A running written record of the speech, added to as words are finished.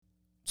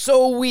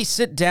So we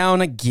sit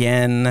down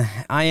again.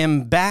 I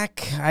am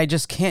back. I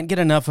just can't get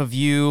enough of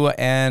you,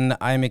 and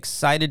I'm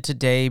excited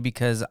today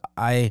because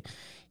I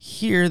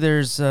hear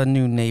there's a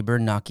new neighbor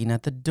knocking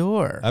at the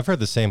door. I've heard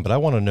the same, but I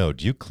want to know,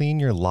 do you clean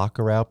your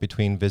locker out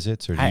between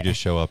visits, or do you just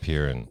show up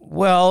here and...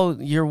 Well,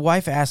 your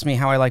wife asked me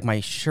how I like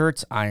my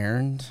shirts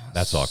ironed.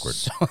 That's awkward.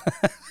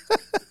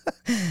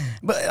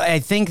 But I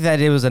think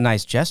that it was a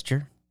nice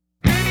gesture.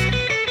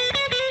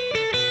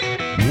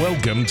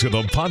 Welcome to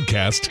the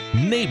podcast,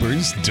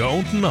 Neighbors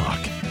Don't Knock,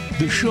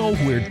 the show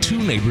where two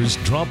neighbors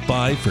drop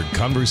by for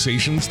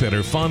conversations that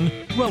are fun,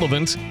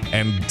 relevant,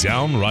 and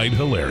downright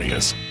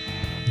hilarious.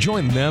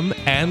 Join them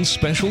and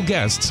special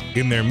guests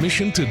in their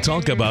mission to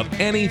talk about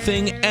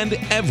anything and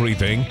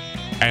everything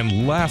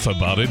and laugh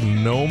about it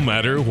no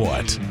matter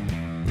what.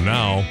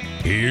 Now,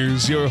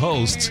 here's your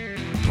hosts,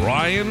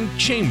 Brian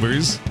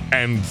Chambers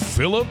and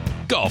Philip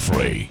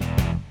Goffrey.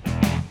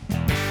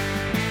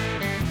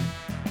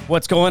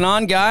 What's going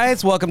on,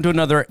 guys? Welcome to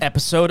another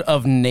episode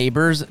of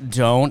Neighbors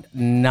Don't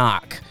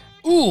Knock.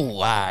 Ooh,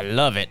 I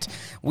love it.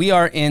 We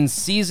are in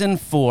season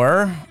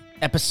 4,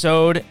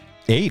 episode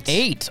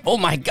 8. Oh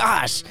my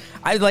gosh.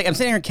 I'm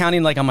sitting here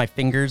counting like on my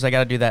fingers. I got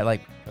to do that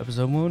like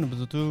episode 1,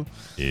 episode 2.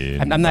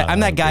 I'm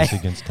that guy.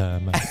 Against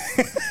time.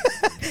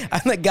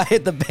 I'm that guy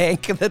at the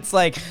bank that's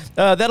like,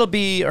 that'll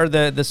be, or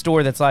the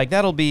store that's like,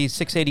 that'll be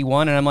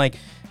 681. And I'm like,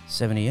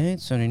 78,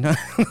 79.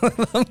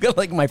 I'm got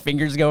like my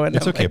fingers going.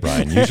 It's okay,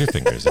 Brian. Use your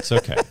fingers. It's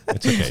okay.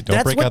 It's okay.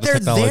 Don't break out the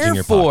technology in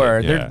your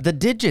pocket. They're the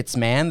digits,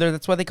 man.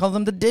 That's why they call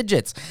them the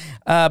digits.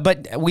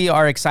 But we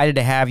are excited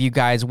to have you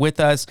guys with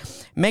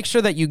us. Make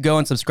sure that you go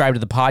and subscribe to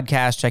the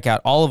podcast. Check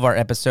out all of our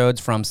episodes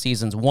from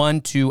seasons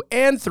 1, 2,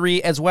 and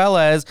 3, as well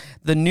as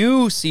the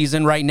new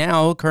season right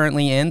now,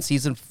 currently in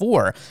season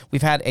 4.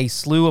 We've had a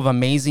slew of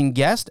amazing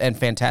guests and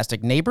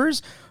fantastic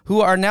neighbors who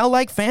are now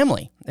like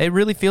family. It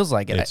really feels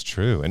like it. It's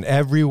true. And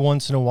every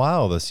once in a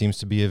while, there seems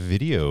to be a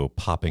video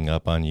popping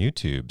up on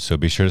YouTube. So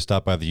be sure to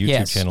stop by the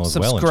YouTube channel as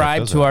well.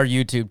 Subscribe to our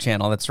YouTube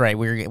channel. That's right.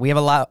 We have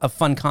a lot of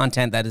fun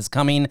content that is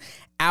coming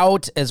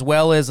out, as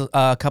well as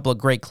a couple of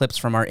great clips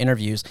from our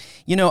interviews.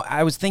 You know,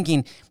 I was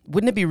thinking,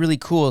 wouldn't it be really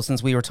cool,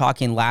 since we were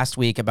talking last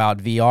week about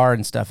VR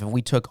and stuff, if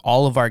we took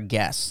all of our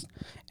guests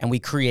and we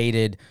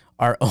created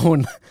our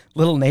own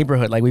little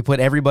neighborhood? Like, we put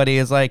everybody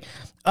as like,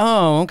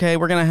 oh, okay,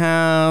 we're going to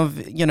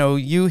have,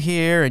 you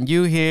here and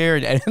you here.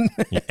 And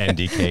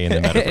NDK in the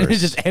metaverse. And it's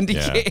just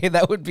NDK. Yeah.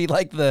 That would be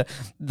like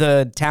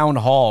the town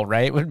hall,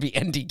 right? It would be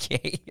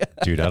NDK.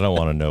 Dude, I don't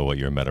want to know what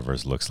your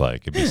metaverse looks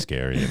like. It'd be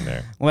scary in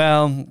there.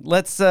 Well,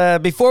 let's,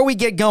 before we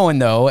get going,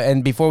 though,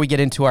 and before we get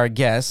into our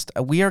guest,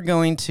 we are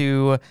going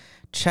to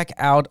check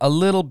out a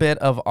little bit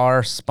of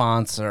our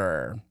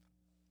sponsor.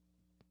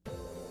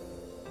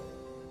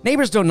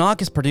 Neighbors Don't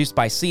Knock is produced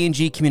by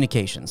C&G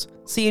Communications.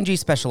 C&G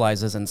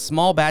specializes in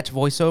small batch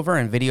voiceover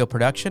and video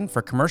production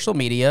for commercial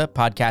media,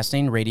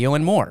 podcasting, radio,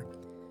 and more.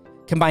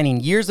 Combining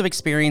years of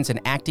experience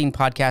in acting,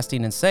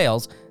 podcasting, and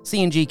sales,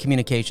 C&G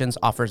Communications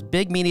offers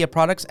big media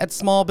products at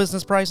small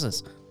business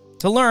prices.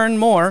 To learn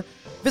more,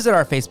 visit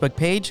our Facebook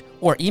page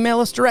or email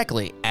us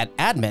directly at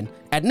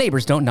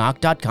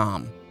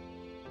admin@neighborsdon'tknock.com.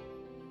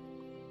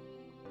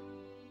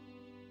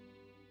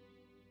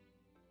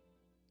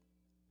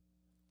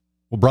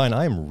 Well, Brian,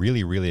 I am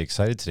really, really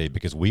excited today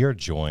because we are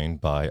joined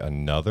by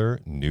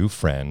another new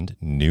friend,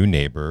 new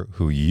neighbor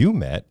who you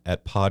met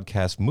at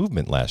Podcast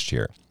Movement last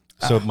year.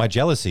 So my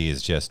jealousy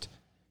is just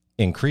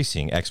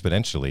increasing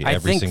exponentially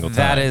every single time.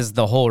 That is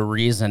the whole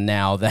reason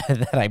now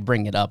that I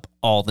bring it up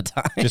all the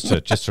time. Just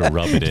to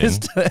rub it in.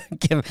 Just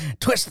to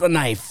twist the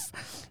knife.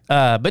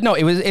 But no,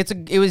 it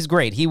was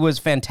great. He was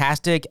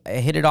fantastic.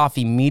 Hit it off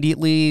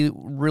immediately.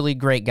 Really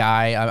great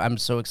guy. I'm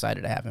so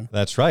excited to have him.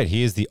 That's right.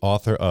 He is the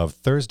author of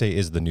Thursday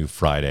is the New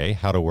Friday,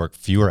 How to Work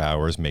Fewer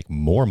Hours, Make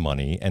More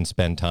Money, and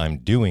Spend Time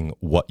Doing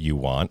What You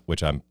Want,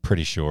 which I'm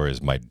pretty sure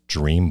is my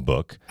dream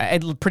book.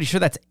 I'm pretty sure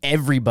that's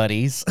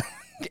everybody's.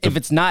 If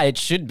it's not, it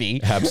should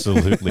be.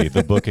 Absolutely.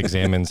 The book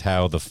examines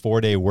how the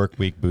 4-day work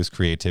week boosts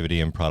creativity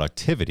and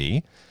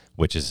productivity,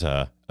 which is,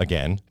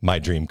 again, my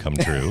dream come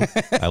true.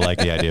 I like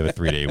the idea of a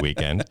 3-day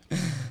weekend.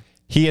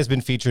 He has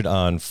been featured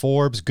on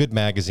Forbes, Good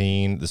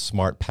Magazine, the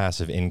Smart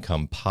Passive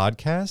Income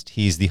podcast.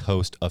 He's the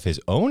host of his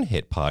own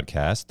hit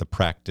podcast, The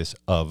Practice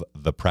of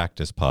the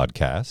Practice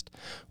podcast,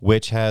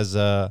 which has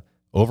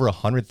over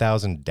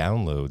 100,000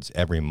 downloads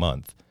every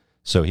month.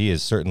 So he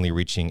is certainly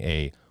reaching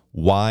a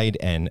wide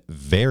and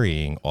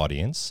varying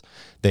audience.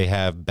 They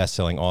have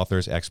best-selling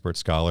authors, expert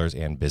scholars,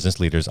 and business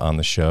leaders on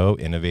the show,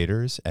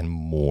 innovators, and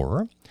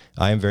more.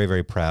 I am very,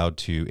 very proud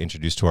to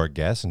introduce to our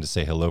guest and to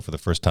say hello for the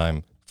first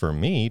time for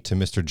me to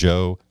Mr.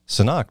 Joe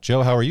Sanok.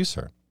 Joe, how are you,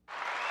 sir?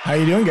 How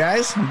you doing,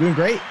 guys? I'm doing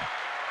great.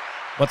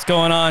 What's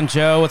going on,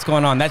 Joe? What's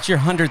going on? That's your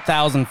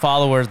 100,000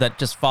 followers that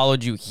just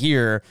followed you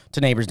here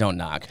to Neighbors Don't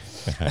Knock.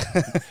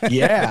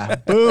 Yeah,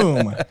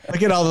 boom.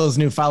 Look at all those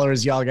new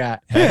followers y'all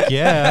got. Heck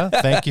yeah.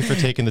 Thank you for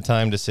taking the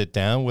time to sit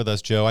down with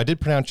us, Joe. I did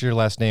pronounce your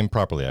last name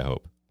properly, I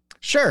hope.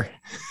 Sure.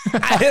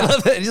 I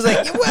love it. He's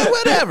like,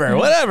 whatever.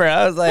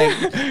 I was like,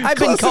 I've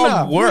been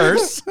called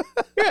worse.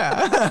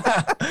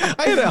 Yeah.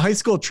 I had a high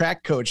school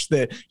track coach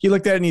that he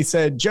looked at it and he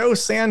said, Joe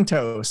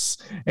Santos.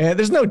 And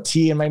there's no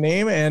T in my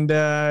name. And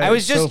I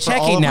was just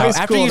checking now.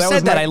 After you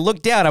said that, I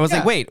looked down. I was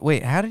like,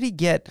 wait, how did he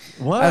get?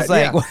 What? I was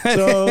like, what?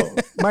 So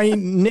my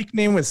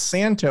nickname was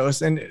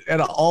Santos, and at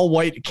an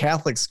all-white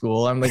Catholic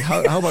school, I'm like,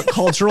 how about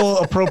cultural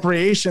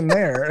appropriation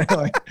there?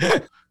 Like,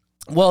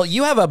 well,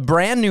 you have a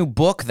brand new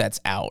book that's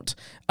out.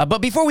 But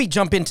before we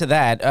jump into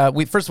that,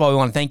 first of all, we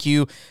want to thank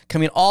you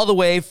coming all the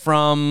way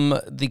from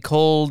the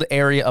cold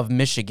area of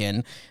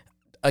Michigan.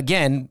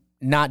 Again,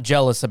 not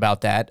jealous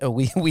about that.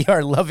 We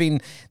are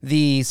loving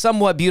the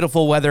somewhat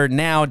beautiful weather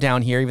now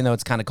down here, even though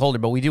it's kind of colder.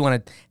 But we do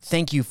want to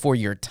thank you for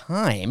your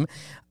time.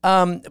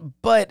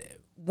 But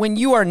when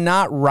you are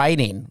not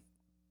writing,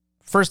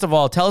 first of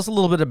all, tell us a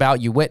little bit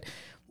about you.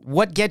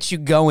 What gets you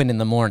going in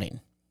the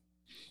morning?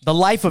 The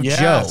life of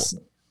Joe.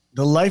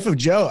 The life of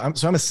Joe.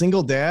 I'm a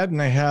single dad,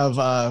 and I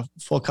have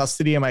full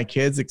custody of my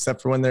kids, except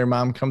for when their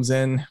mom comes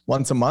in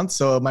once a month.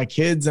 So my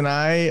kids and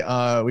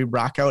I, we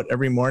rock out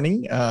every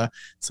morning.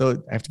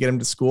 So I have to get them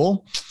to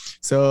school.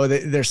 So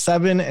they're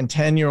 7 and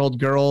 10-year-old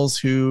girls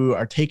who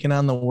are taking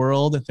on the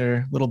world.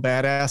 They're little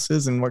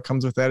badasses. And what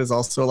comes with that is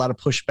also a lot of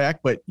pushback,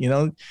 but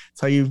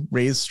it's how you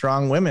raise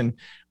strong women.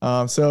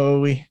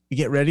 So we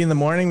get ready in the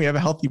morning. We have a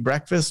healthy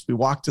breakfast. We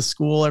walk to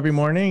school every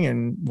morning,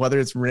 and whether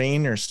it's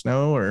rain or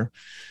snow or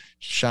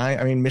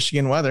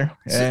Michigan weather.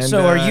 And,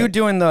 so are you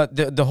doing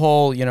the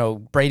whole,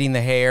 braiding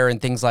the hair and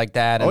things like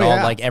that and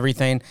like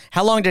everything?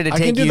 How long did it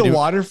take you? I can do the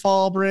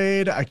waterfall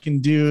braid. I can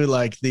do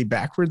like the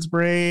backwards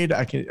braid.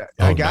 I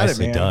got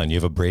nicely it, man. done. You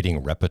have a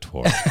braiding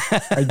repertoire.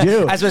 I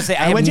do. I was going to say,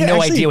 I have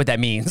no idea what that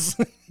means.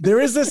 There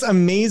is this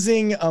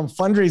amazing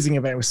fundraising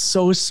event. It was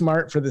so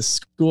smart for this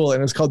school,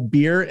 and it was called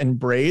Beer and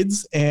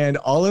Braids. And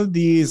all of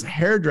these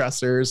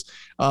hairdressers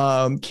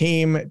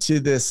came to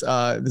this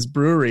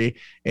brewery,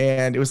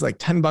 and it was like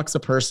 $10 a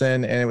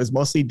person, and it was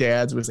mostly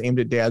dads. It was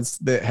aimed at dads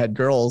that had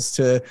girls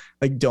to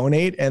like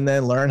donate and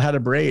then learn how to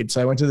braid.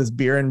 So I went to this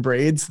Beer and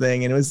Braids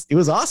thing, and it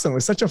was awesome. It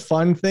was such a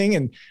fun thing.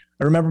 And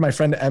I remember my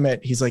friend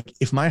Emmett, he's like,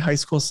 if my high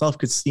school self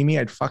could see me,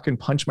 I'd fucking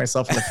punch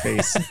myself in the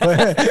face.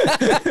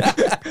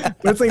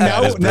 But it's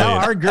like now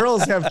our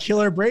girls have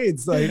killer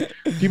braids. Like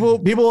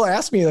people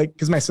ask me, like,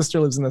 because my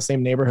sister lives in the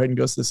same neighborhood and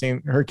goes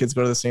to her kids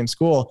go to the same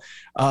school.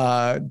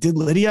 Did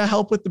Lydia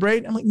help with the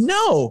braid? I'm like,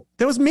 no,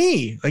 that was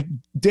me. Like,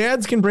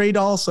 dads can braid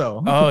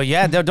also. Oh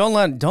yeah. Don't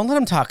let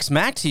them talk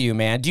smack to you,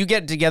 man. Do you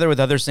get together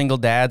with other single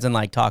dads and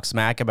like talk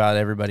smack about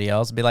everybody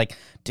else? Be like,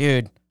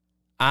 dude,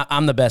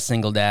 I'm the best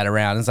single dad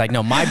around. It's like,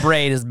 no, my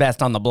braid is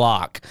best on the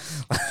block.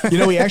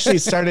 We actually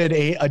started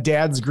a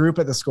dad's group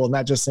at the school,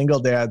 not just single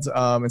dads.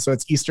 And so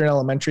it's Eastern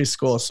Elementary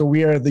School. So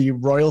we are the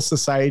Royal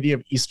Society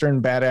of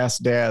Eastern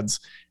Badass Dads.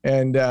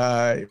 And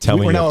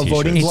we're now a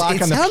voting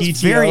block on the PTO.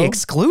 It's very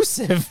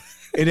exclusive.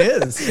 It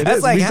is.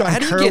 That's like, how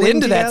do you get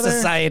into that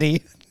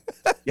society?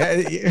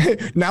 Yeah.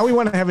 Now we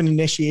want to have an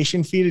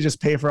initiation fee to just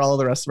pay for all of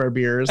the rest of our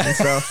beers and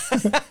stuff.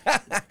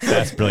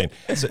 That's brilliant.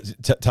 So,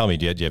 tell me,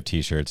 do you have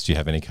t-shirts? Do you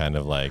have any kind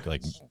of like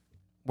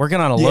working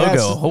on a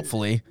logo,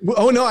 hopefully?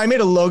 Oh no, I made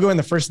a logo in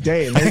the first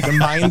day, and the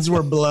minds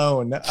were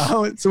blown.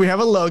 So we have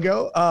a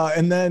logo,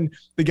 and then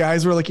the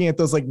guys were looking at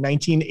those like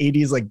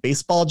 1980s like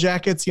baseball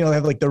jackets. They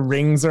have like the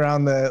rings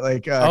around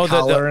the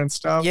collar and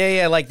stuff.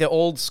 Yeah, like the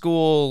old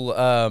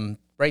school.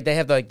 Right, they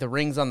have the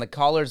rings on the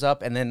collars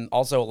up, and then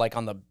also like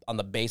on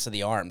the base of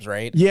the arms,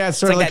 right? Yeah, it's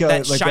sort of like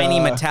that shiny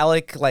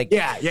metallic, like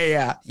yeah.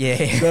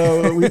 Yeah.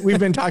 So we've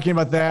been talking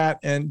about that,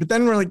 but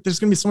then we're like, there's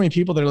gonna be so many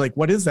people that are like,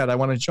 what is that? I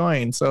want to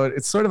join. So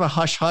it's sort of a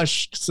hush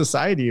hush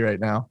society right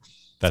now.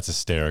 That's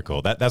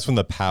hysterical. That's when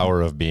the power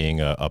of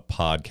being a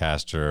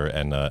podcaster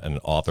and an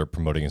author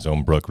promoting his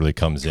own book really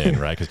comes in,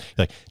 right? Because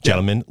like,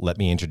 gentlemen, let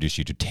me introduce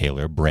you to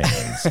Taylor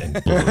Brands and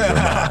blow your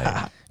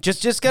mind.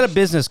 Just get a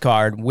business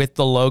card with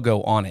the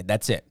logo on it.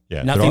 That's it.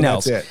 Yeah, nothing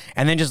else. That's it.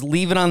 And then just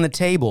leave it on the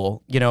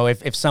table.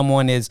 If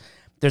someone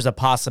there's a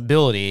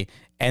possibility.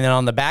 And then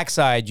on the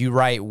backside, you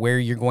write where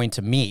you're going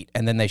to meet,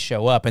 and then they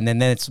show up, and then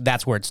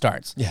that's where it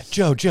starts. Yeah,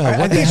 Joe,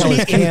 I think it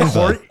should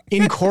be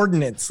in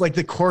coordinates, like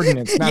the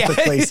coordinates, not the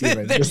place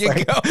even. There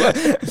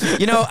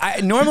you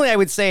go. Normally I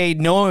would say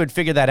no one would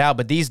figure that out,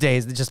 but these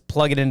days they just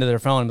plug it into their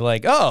phone and be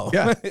like, oh,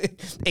 yeah.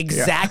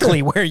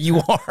 Exactly where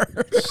you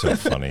are. So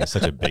funny.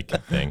 Such a big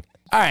thing.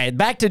 All right,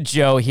 back to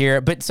Joe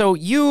here. But so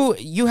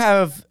you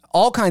have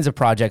all kinds of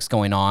projects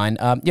going on.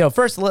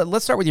 First,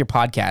 let's start with your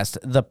podcast,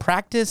 the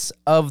Practice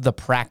of the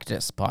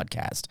Practice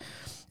podcast.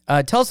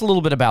 Tell us a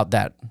little bit about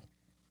that.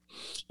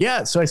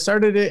 Yeah, so I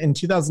started it in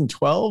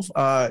 2012.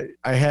 I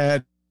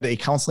had a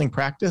counseling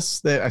practice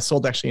that I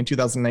sold actually in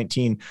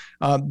 2019,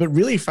 but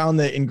really found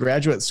that in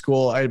graduate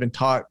school, I had been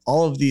taught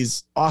all of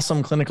these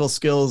awesome clinical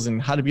skills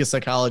and how to be a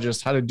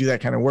psychologist, how to do that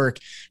kind of work.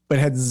 but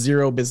had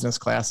zero business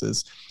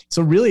classes.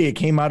 So really it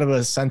came out of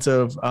a sense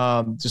of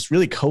just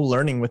really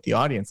co-learning with the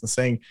audience and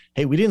saying,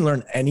 hey, we didn't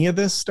learn any of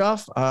this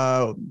stuff.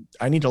 I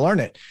need to learn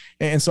it.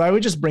 And so I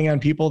would just bring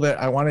on people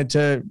that I wanted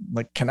to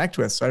like connect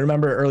with. So I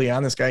remember early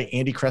on this guy,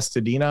 Andy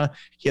Crestodina,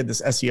 he had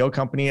this SEO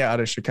company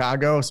out of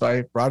Chicago. So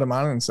I brought him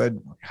on and said,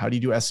 how do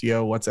you do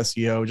SEO? What's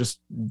SEO?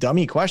 Just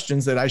dummy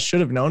questions that I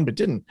should have known, but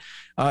didn't.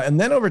 And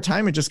then over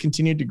time, it just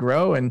continued to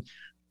grow. And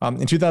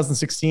in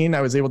 2016,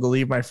 I was able to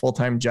leave my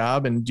full-time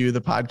job and do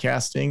the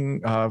podcasting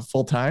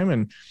full-time.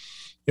 And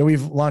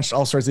we've launched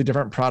all sorts of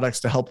different products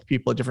to help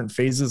people at different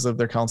phases of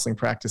their counseling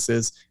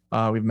practices. We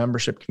have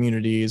membership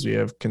communities, we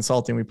have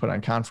consulting, we put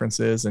on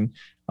conferences, and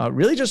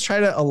really just try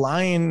to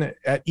align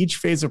at each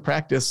phase of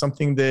practice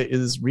something that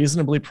is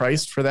reasonably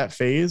priced for that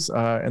phase,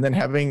 and then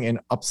having an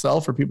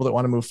upsell for people that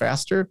want to move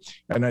faster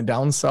and a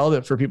downsell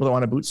that for people that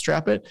want to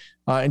bootstrap it,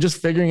 and just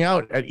figuring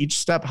out at each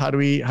step, how do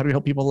we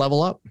help people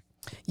level up?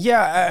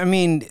 Yeah, I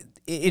mean,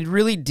 it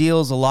really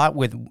deals a lot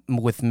with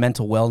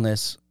mental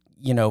wellness,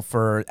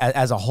 for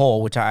as a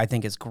whole, which I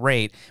think is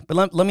great.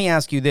 But let me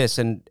ask you this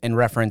in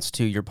reference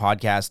to your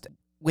podcast.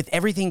 With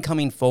everything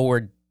coming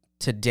forward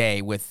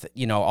today with,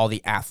 all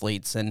the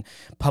athletes and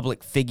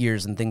public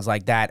figures and things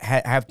like that,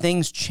 have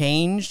things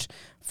changed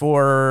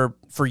for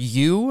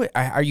you?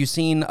 Are you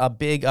seeing a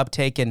big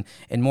uptake in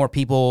more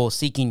people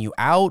seeking you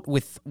out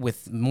with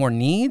more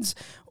needs,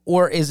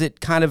 or is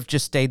it kind of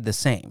just stayed the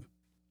same?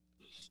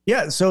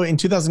 Yeah. So in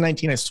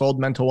 2019, I sold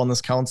mental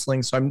wellness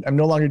counseling. So I'm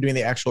no longer doing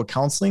the actual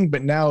counseling,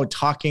 but now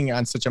talking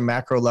on such a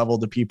macro level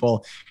to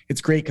people, it's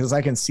great because I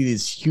can see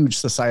these huge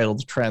societal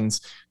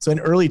trends. So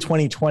in early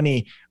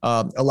 2020,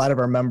 a lot of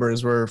our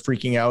members were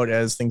freaking out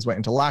as things went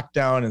into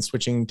lockdown and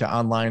switching to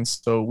online.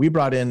 So we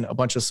brought in a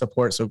bunch of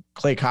support. So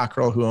Clay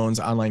Cockrell, who owns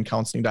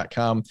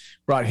onlinecounseling.com,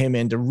 brought him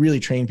in to really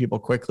train people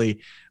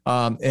quickly.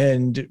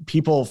 And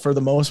people, for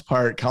the most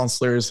part,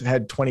 counselors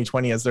had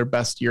 2020 as their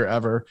best year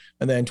ever.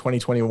 And then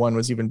 2021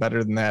 was even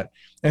better than that.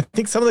 And I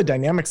think some of the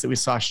dynamics that we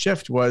saw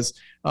shift was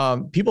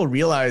people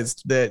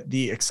realized that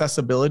the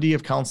accessibility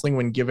of counseling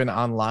when given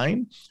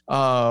online,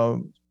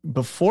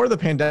 before the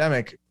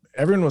pandemic,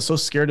 everyone was so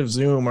scared of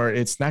Zoom, or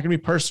it's not going to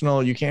be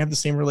personal. You can't have the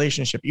same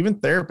relationship. Even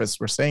therapists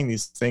were saying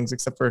these things,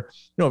 except for,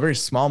 a very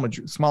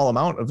small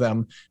amount of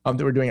them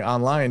that were doing it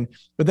online.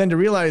 But then to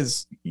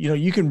realize,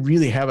 you can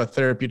really have a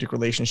therapeutic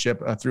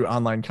relationship through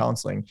online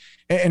counseling.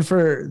 And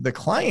for the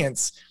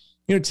clients,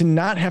 to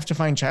not have to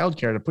find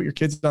childcare, to put your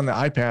kids on the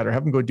iPad or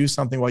have them go do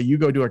something while you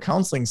go do a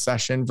counseling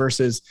session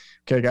versus,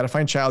 okay, I got to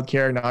find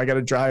childcare. Now I got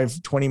to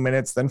drive 20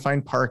 minutes, then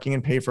find parking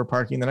and pay for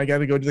parking. Then I got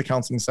to go to the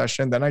counseling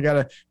session. Then I got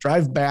to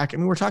drive back. I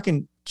mean, we're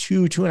talking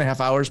 2.5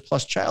 hours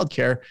plus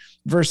childcare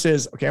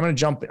versus, okay, I'm going to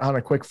jump on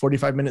a quick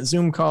 45-minute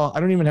Zoom call. I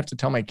don't even have to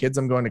tell my kids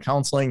I'm going to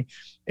counseling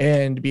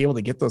and be able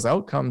to get those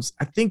outcomes.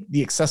 I think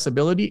the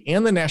accessibility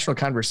and the national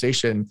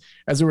conversation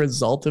as a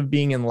result of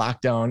being in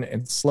lockdown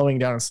and slowing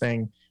down and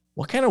saying,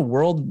 what kind of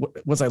world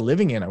was I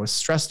living in? I was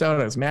stressed out.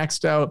 I was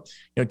maxed out.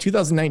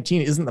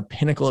 2019 isn't the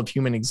pinnacle of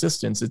human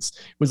existence. It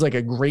was like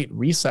a great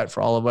reset for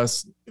all of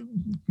us.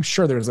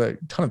 Sure, there's a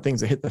ton of things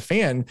that hit the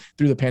fan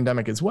through the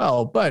pandemic as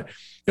well. But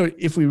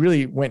if we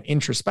really went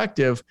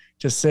introspective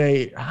to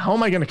say, how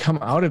am I going to come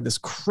out of this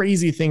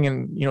crazy thing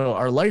in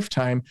our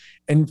lifetime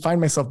and find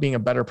myself being a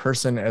better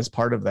person as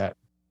part of that?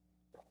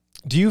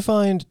 Do you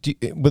find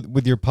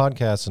with your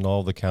podcast and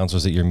all the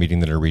counselors that you're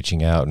meeting that are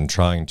reaching out and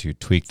trying to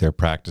tweak their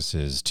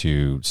practices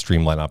to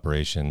streamline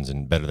operations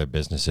and better their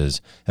businesses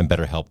and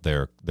better help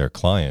their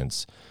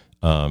clients,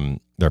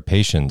 their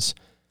patients,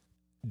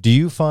 do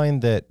you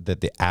find that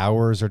the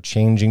hours are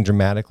changing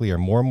dramatically? Are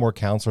more and more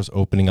counselors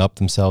opening up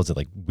themselves at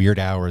like weird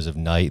hours of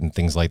night and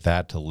things like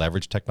that to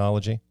leverage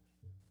technology?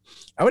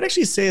 I would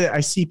actually say that I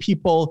see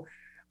people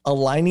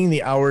aligning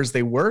the hours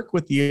they work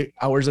with the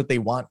hours that they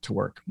want to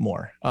work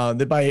more,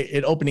 that by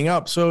it opening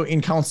up. So in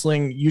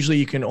counseling, usually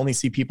you can only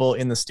see people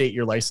in the state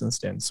you're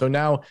licensed in. So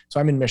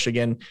I'm in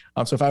Michigan.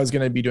 So if I was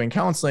going to be doing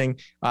counseling,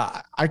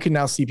 I could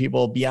now see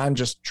people beyond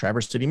just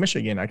Traverse City,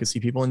 Michigan. I could see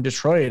people in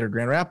Detroit or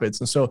Grand Rapids.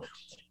 And so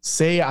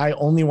say I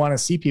only want to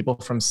see people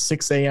from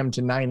 6 a.m.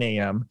 to 9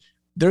 a.m.,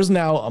 there's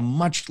now a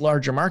much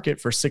larger market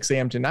for 6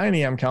 a.m. to 9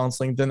 a.m.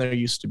 counseling than there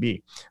used to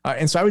be.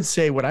 And so I would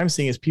say what I'm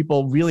seeing is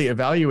people really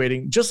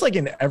evaluating, just like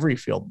in every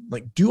field,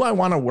 like, do I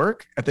want to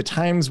work at the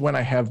times when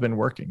I have been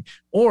working?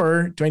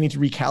 Or do I need to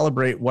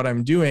recalibrate what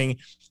I'm doing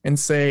and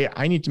say,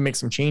 I need to make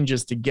some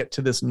changes to get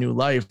to this new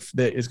life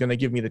that is going to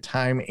give me the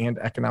time and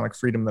economic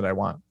freedom that I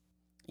want?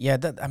 Yeah,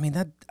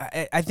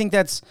 I think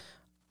that's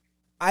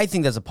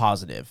a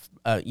positive,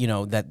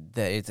 that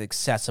it's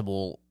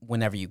accessible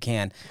whenever you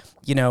can,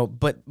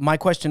 but my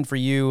question for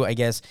you, I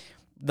guess,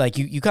 like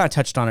you kind of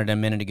touched on it a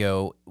minute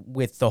ago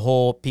with the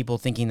whole people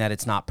thinking that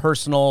it's not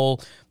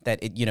personal,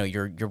 that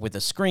you're with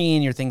a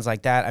screen, you're things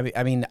like that.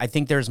 I mean, I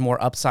think there's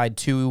more upside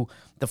to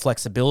the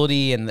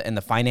flexibility and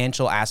the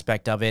financial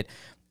aspect of it.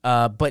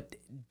 But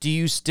do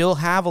you still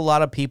have a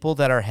lot of people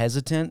that are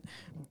hesitant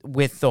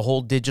with the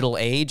whole digital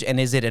age? And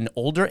is it an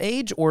older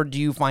age, or do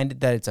you find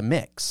that it's a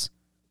mix?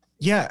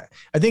 Yeah,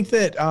 I think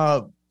that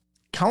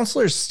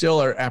counselors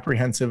still are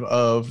apprehensive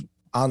of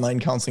online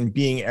counseling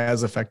being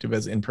as effective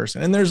as in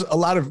person. And there's a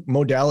lot of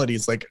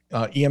modalities like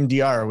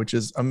EMDR, which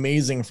is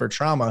amazing for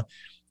trauma.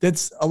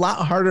 That's a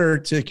lot harder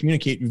to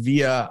communicate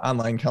via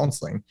online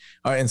counseling.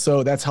 And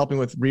so that's helping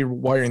with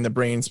rewiring the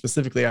brain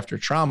specifically after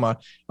trauma.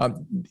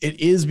 It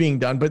is being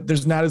done, but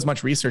there's not as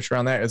much research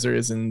around that as there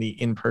is in the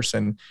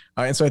in-person.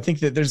 And so I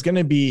think that there's going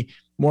to be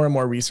more and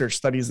more research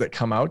studies that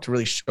come out to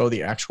really show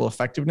the actual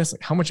effectiveness.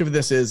 Like how much of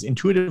this is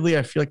intuitively,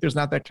 I feel like there's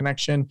not that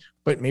connection,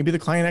 but maybe the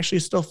client actually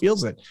still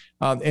feels it.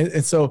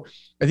 And so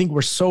I think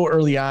we're so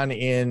early on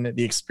in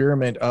the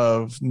experiment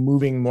of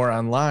moving more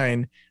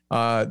online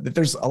that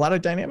there's a lot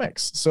of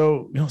dynamics.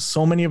 So,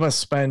 so many of us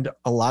spend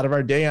a lot of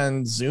our day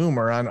on Zoom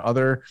or on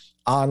other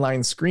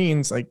online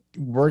screens. Like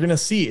we're going to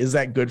see, is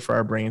that good for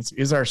our brains?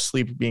 Is our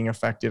sleep being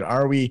affected?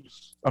 Are we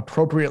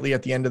appropriately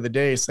at the end of the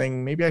day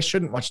saying, maybe I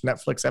shouldn't watch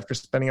Netflix after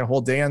spending a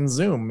whole day on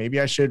Zoom. Maybe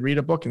I should read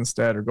a book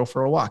instead or go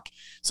for a walk.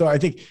 So I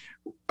think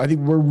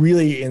we're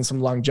really in some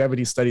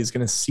longevity studies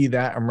going to see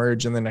that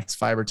emerge in the next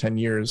 5 or 10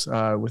 years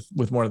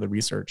with more of the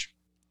research.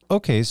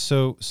 Okay,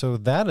 so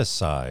that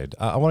aside,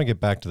 I want to get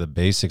back to the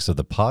basics of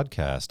the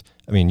podcast.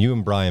 I mean, you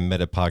and Brian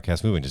met at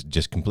Podcast Movement,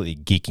 just completely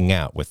geeking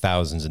out with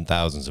thousands and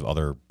thousands of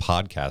other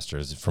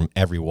podcasters from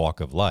every walk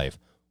of life.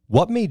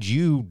 What made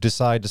you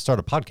decide to start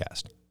a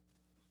podcast?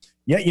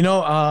 Yeah,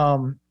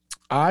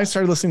 I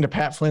started listening to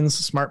Pat Flynn's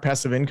Smart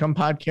Passive Income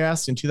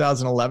podcast in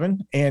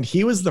 2011, and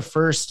he was the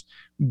first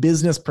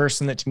business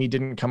person that to me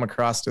didn't come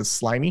across as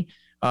slimy.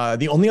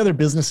 The only other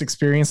business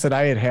experience that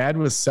I had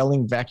was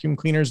selling vacuum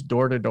cleaners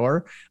door to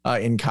door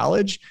in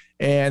college.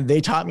 And they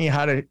taught me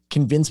how to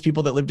convince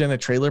people that lived in a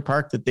trailer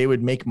park that they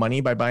would make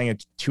money by buying a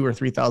 $2,000 or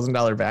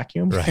 $3,000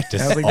 vacuum. Right.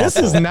 And I was like,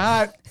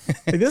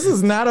 this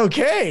is not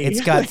okay.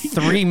 It's got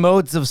 3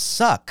 modes of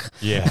suck.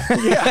 Yeah.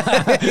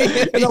 Yeah.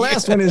 And the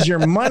last one is your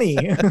money.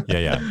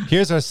 Yeah.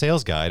 Here's our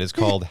sales guide. It's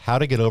called How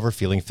to Get Over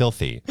Feeling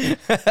Filthy.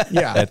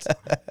 Yeah.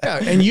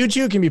 And you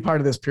too can be part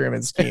of this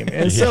pyramid scheme.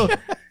 And so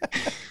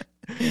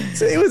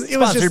it was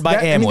Sponsored just by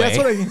that, Amway. I mean, that's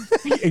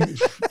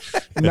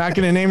what I'm not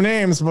going to name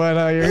names,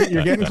 but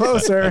you're getting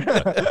closer.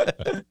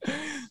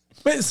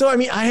 But so, I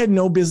mean, I had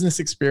no business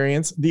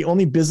experience. The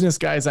only business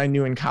guys I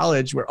knew in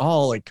college were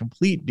all like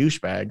complete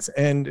douchebags.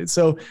 And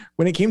so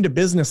when it came to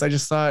business, I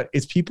just thought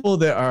it's people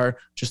that are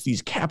just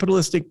these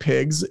capitalistic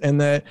pigs and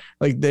that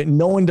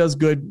no one does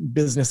good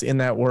business in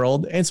that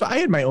world. And so I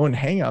had my own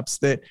hangups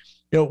that,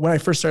 when I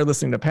first started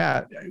listening to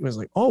Pat, it was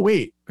like, oh,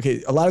 wait,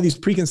 okay, a lot of these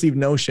preconceived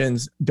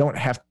notions don't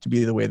have to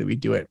be the way that we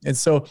do it. And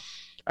so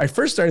I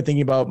first started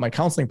thinking about my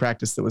counseling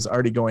practice that was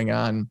already going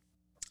on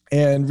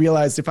and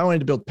realized if I wanted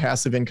to build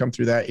passive income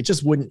through that, it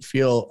just wouldn't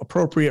feel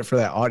appropriate for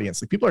that audience.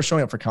 Like people are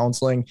showing up for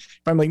counseling.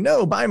 If I'm like,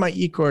 no, buy my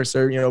e-course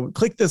or,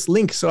 click this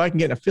link so I can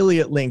get an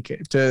affiliate link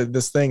to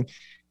this thing.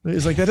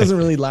 It's like, that doesn't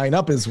really line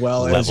up as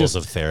well. Levels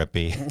of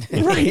therapy.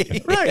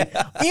 Right.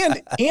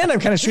 And I'm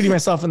kind of shooting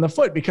myself in the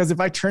foot because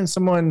if I turn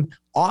someone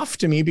off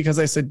to me because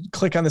I said,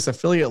 click on this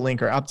affiliate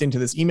link or opt into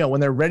this email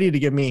when they're ready to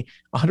give me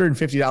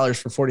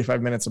 $150 for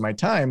 45 minutes of my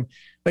time,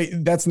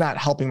 that's not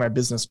helping my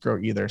business grow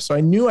either. So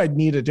I knew I'd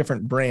need a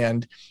different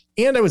brand.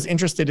 And I was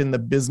interested in the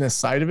business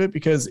side of it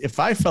because if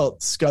I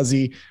felt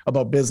scuzzy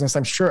about business,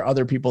 I'm sure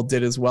other people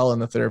did as well in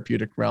the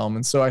therapeutic realm.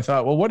 And so I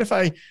thought, well, what if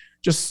I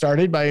just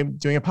started by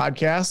doing a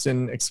podcast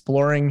and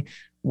exploring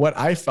what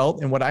I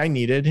felt and what I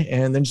needed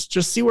and then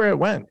just see where it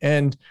went.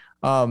 And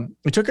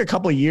it took a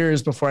couple of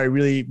years before I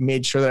really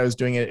made sure that I was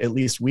doing it at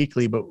least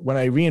weekly. But when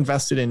I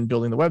reinvested in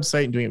building the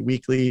website and doing it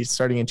weekly,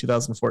 starting in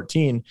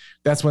 2014,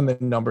 that's when the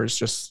numbers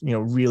just,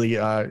 really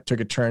took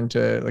a turn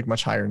to like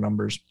much higher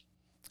numbers.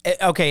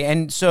 Okay.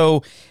 And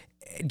so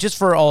just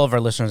for all of our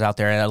listeners out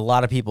there, and a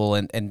lot of people,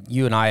 and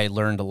you and I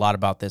learned a lot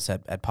about this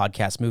at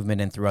Podcast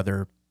Movement and through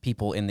other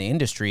people in the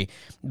industry,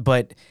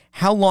 but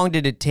how long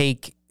did it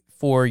take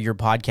for your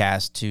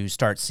podcast to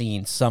start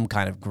seeing some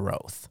kind of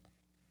growth?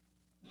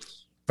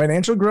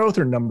 Financial growth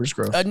or numbers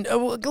growth? A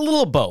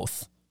little of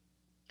both.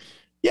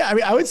 Yeah, I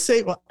mean, I would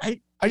say, I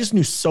just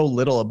knew so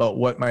little about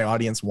what my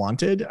audience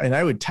wanted, and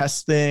I would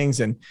test things,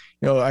 and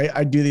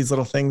I do these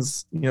little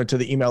things, to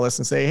the email list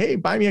and say, hey,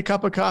 buy me a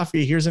cup of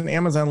coffee. Here's an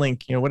Amazon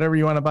link, whatever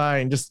you want to buy,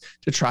 and just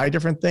to try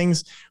different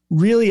things.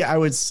 Really, I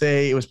would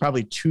say it was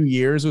probably 2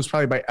 years. It was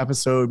probably by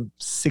episode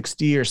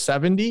 60 or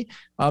 70.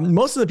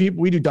 Most of the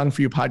people, we do done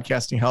for you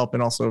podcasting help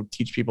and also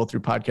teach people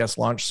through Podcast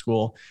Launch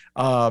School.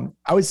 I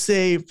would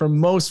say for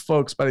most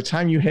folks, by the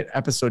time you hit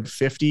episode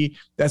 50,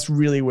 that's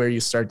really where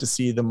you start to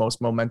see the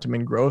most momentum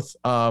and growth.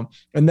 And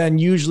then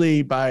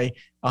usually by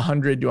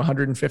 100 to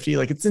 150,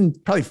 like it's in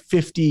probably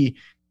 50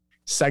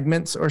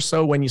 segments or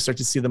so when you start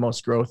to see the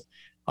most growth.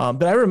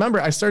 But I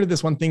remember I started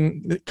this one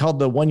thing called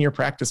the 1 year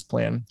practice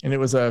plan, and it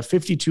was a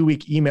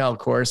 52-week email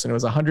course, and it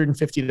was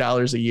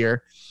 $150 a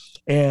year.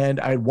 And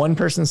I had one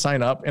person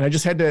sign up, and I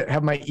just had to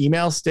have my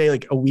email stay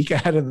like a week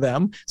ahead of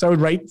them. So I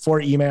would write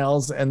 4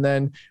 emails, and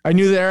then I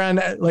knew they're on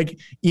like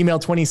email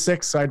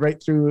 26. So I'd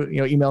write through,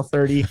 email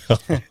 30.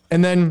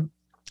 And then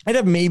I'd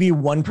have maybe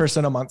one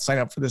person a month sign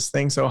up for this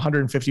thing. So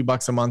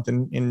 $150 a month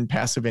in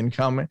passive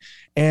income.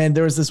 And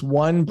there was this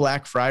one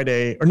Black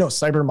Friday or no,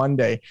 Cyber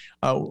Monday,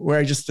 where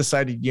I just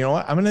decided, you know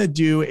what, I'm going to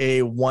do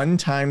a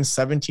one-time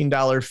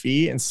 $17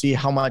 fee and see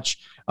how much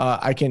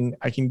I can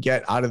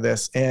get out of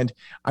this. And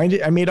I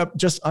made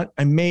just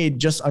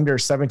under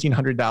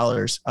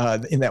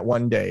 $1,700 in that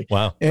one day.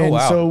 Wow. And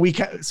so we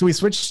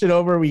switched it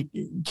over. We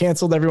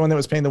canceled everyone that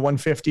was paying the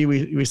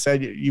 $150. We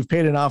said, you've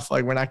paid enough.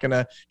 Like, we're not going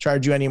to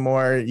charge you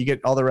anymore. You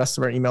get all the rest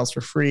of our emails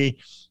for free.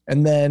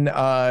 And then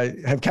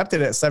have kept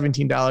it at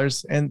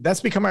 $17. And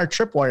that's become our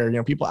tripwire. You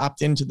know, people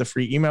opt into the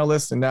free email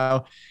list. And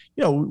now,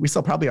 you know, we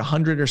sell probably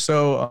 100 or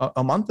so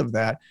a month of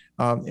that.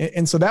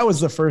 And so that was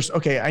the first,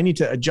 okay, I need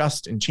to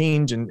adjust and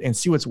change and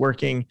see what's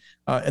working.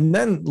 And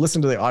then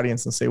listen to the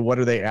audience and say, what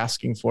are they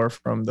asking for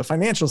from the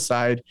financial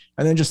side?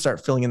 And then just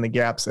start filling in the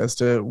gaps as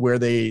to where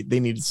they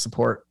need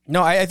support.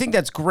 No, I think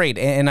that's great.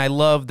 And I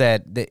love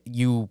that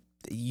you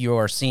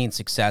are seeing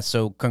success.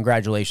 So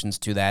congratulations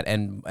to that.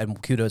 And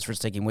kudos for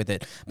sticking with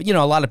it. But, you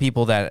know, a lot of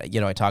people that,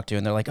 you know, I talk to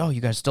and they're like, oh,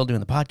 you guys still doing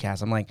the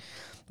podcast? I'm like,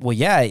 well,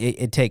 yeah,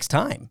 it takes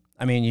time.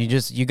 I mean,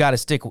 you got to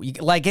stick,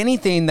 like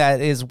anything that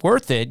is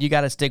worth it, you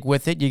got to stick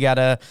with it. You got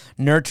to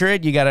nurture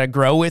it. You got to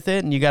grow with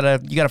it. And you got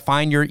to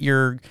find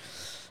your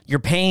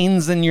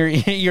pains and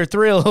your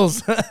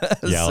thrills.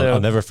 Yeah, So, I'll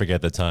never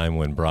forget the time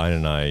when Brian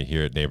and I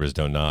here at Neighbors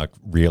Don't Knock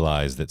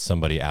realized that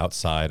somebody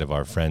outside of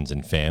our friends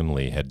and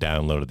family had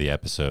downloaded the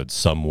episode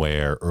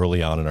somewhere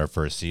early on in our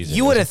first season.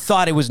 you would have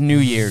thought it was New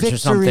Year's or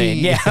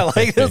something. Victory. Yeah,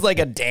 like there was like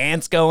a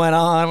dance going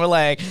on. We're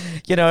like,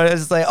 you know,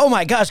 it's like, oh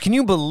my gosh, can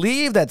you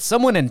believe that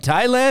someone in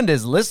Thailand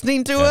is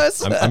listening to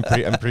us?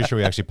 I'm pretty sure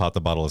we actually popped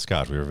the bottle of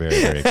scotch. We were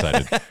very, very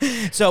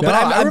excited. So, No, but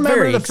I I'm remember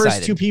very the excited.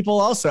 first two people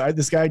also.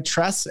 This guy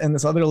Tress and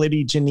this other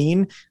lady Janine.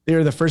 They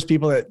were the first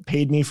people that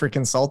paid me for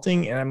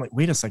consulting, and I'm like,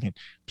 wait a second,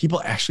 people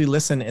actually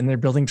listen and they're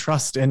building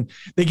trust, and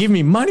they give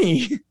me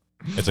money.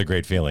 It's a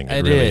great feeling.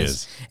 It It really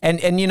is.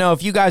 And you know,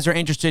 if you guys are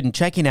interested in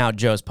checking out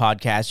Joe's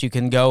podcast, you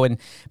can go and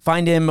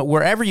find him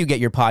wherever you get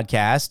your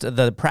podcast,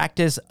 the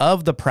Practice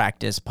of the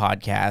Practice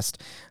podcast.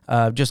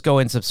 Just go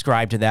and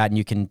subscribe to that, and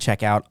you can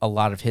check out a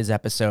lot of his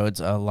episodes,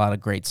 a lot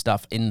of great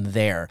stuff in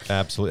there.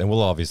 Absolutely. And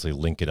we'll obviously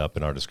link it up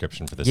in our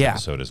description for this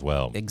episode as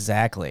well.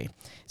 Exactly.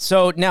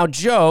 So now,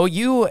 Joe,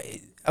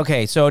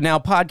 okay, so now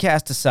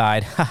podcast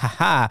aside,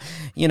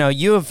 you know,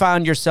 you have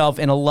found yourself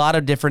in a lot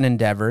of different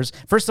endeavors.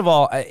 First of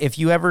all, if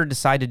you ever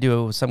decide to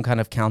do some kind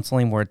of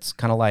counseling where it's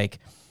kind of like,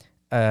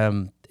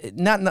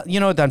 not you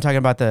know what I'm talking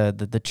about,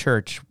 the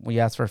church, we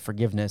ask for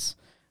forgiveness.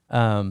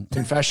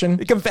 Confession.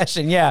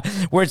 Confession, yeah.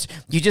 Where it's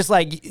you just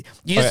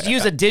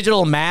use a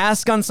digital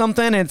mask on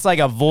something, and it's like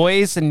a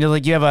voice, and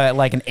you have a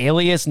like an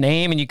alias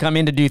name, and you come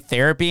in to do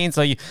therapy, and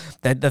so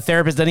the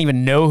therapist doesn't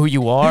even know who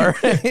you are.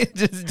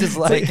 just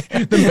like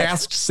the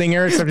masked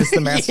singer, except it's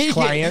the masked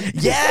client.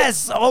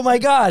 Yes. Oh my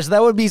gosh,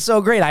 that would be so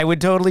great. I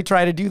would totally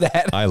try to do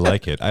that. I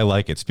like it. I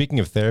like it. Speaking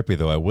of therapy,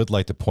 though, I would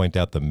like to point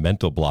out the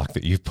mental block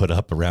that you've put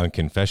up around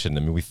confession. I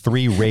mean, we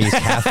three raised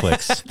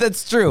Catholics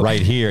That's true. right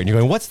here, and you're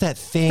going, what's that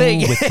thing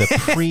with the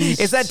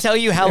priest? Does that tell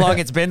you how long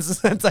it's been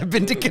since I've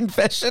been to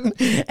confession?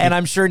 And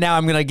I'm sure now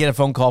I'm going to get a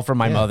phone call from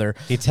my mother.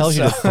 He tells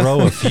you to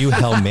throw a few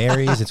Hail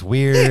Marys. It's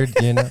weird,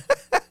 you know.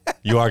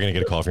 You are going to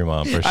get a call from your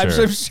mom for sure.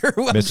 I'm sure.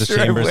 Mrs. Sure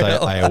Chambers,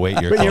 I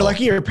await your But call. you're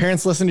lucky your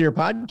parents listen to your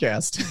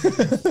podcast.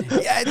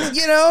 Yeah,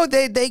 you know,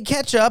 they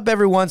catch up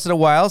every once in a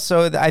while,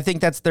 so I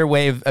think that's their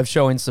way of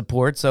showing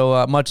support.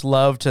 So much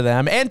love to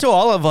them and to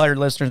all of our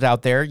listeners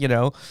out there. You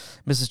know,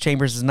 Mrs.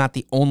 Chambers is not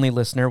the only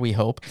listener, we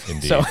hope.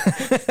 Indeed. So,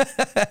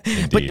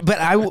 Indeed. but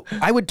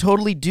I would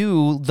totally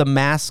do the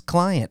mass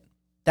client.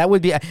 That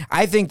would be.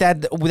 I think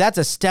that's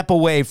a step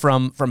away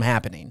from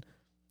happening.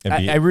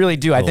 I really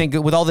do. I think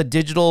with all the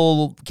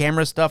digital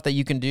camera stuff that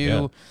you can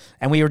do,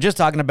 and we were just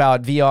talking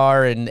about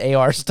VR and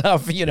AR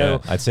stuff, you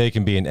know. I'd say it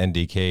can be an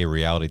NDK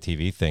reality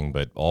TV thing,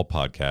 but all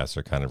podcasts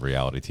are kind of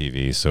reality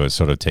TV, so it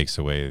sort of takes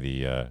away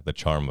the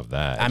charm of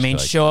that. I mean,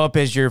 show up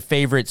as your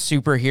favorite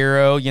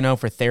superhero, you know,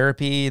 for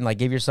therapy, and like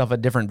give yourself a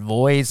different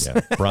voice. Yeah.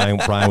 Brian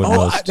would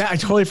most. I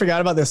totally forgot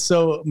about this.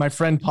 So my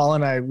friend Paul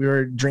and I, we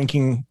were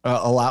drinking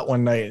a lot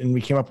one night, and we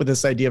came up with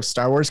this idea of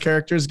Star Wars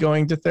characters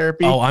going to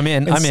therapy. Oh, I'm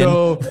in.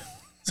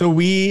 So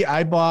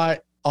I bought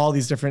all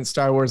these different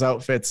Star Wars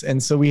outfits.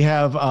 And so we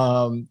have,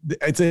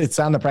 it's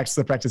on the Practice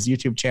of the Practice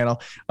YouTube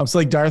channel. So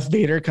like Darth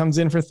Vader comes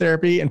in for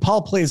therapy, and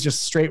Paul plays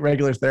just straight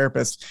regular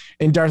therapist.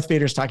 And Darth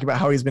Vader's talking about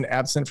how he's been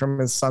absent from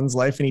his son's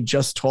life, and he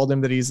just told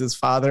him that he's his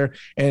father.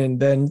 And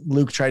then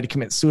Luke tried to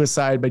commit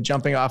suicide by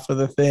jumping off of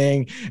the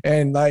thing.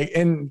 And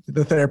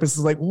the therapist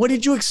is like, what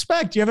did you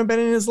expect? You haven't been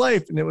in his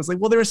life. And it was like,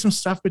 well, there was some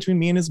stuff between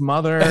me and his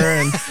mother.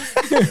 And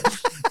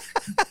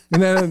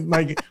and then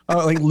like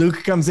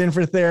Luke comes in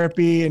for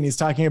therapy, and he's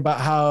talking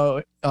about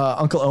how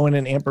Uncle Owen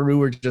and Aunt Beru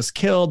were just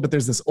killed, but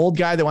there's this old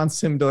guy that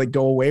wants him to like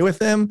go away with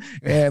him,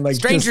 and like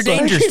stranger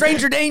danger,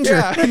 stranger danger.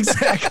 Yeah,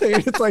 exactly.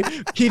 It's like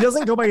he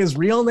doesn't go by his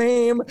real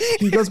name.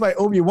 He goes by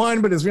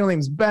Obi-Wan, but his real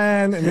name's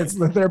Ben. And it's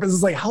the therapist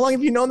is like, how long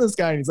have you known this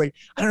guy? And he's like,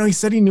 I don't know. He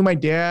said he knew my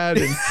dad.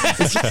 And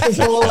it's this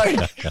whole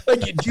like,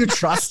 do you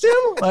trust him?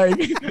 Like,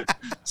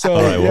 so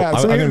all right, well, yeah. I'm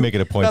So going to make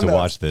it a point to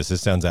watch this.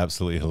 This sounds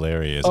absolutely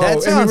hilarious. Oh, That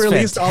and sounds we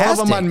released all of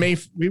them on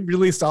fantastic. We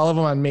released all of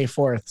them on May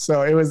 4th.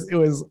 So it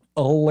was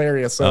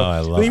hilarious. So I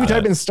love if you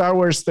type that. in Star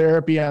Wars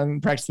therapy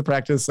on Practice the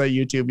Practice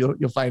YouTube,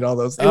 you'll find all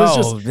those. It was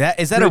just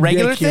Is that a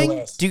regular thing?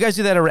 ridiculous. Do you guys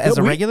do that as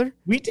a regular?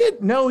 We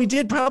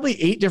did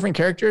probably 8 different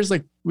characters.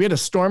 Like we had a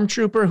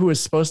stormtrooper who was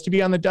supposed to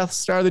be on the Death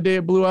Star the day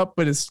it blew up,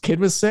 but his kid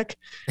was sick.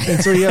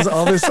 And so he has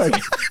all this like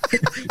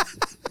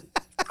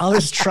all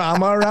this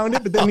trauma around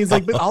it. But then he's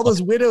like, but all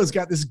those widows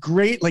got this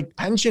great like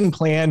pension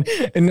plan.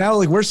 And now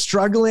like we're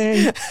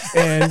struggling.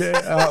 And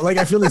like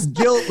I feel this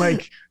guilt,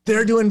 like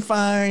they're doing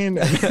fine.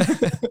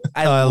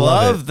 I love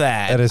love it.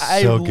 that. That is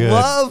so good. I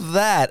love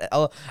that.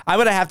 I'm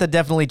going to have to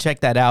definitely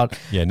check that out.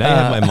 Yeah, now you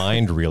have my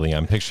mind reeling.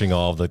 I'm picturing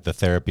all of the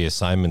therapy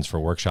assignments for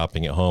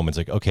workshopping at home. It's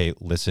like, okay,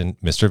 listen,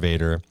 Mr.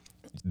 Vader,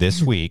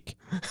 this week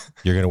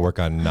you're going to work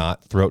on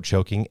not throat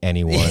choking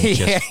anyone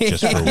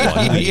just for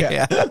 1 week.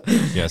 Yeah.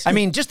 Yes. I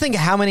mean, just think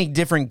how many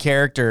different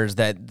characters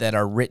that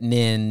are written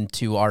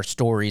into our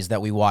stories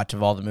that we watch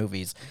of all the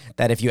movies,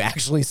 that if you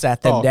actually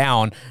sat them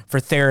down for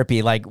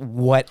therapy, like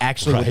what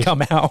actually would Right.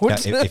 come out.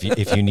 Yeah,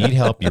 if you need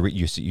help,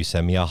 you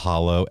send me a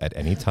hollow at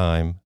any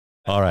time.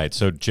 All right,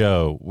 so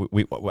Joe,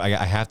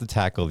 I have to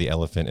tackle the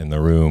elephant in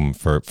the room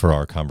for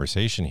our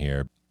conversation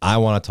here. I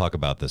want to talk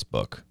about this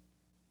book.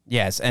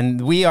 Yes,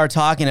 and we are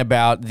talking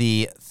about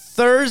the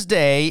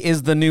Thursday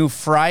is the new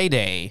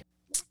Friday.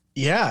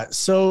 Yeah.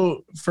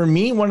 So for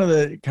me, one of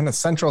the kind of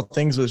central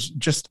things was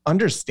just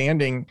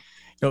understanding,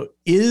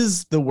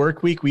 is the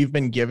work week we've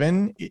been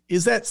given,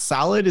 is that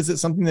solid? Is it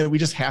something that we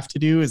just have to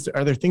do?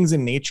 Are there things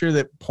in nature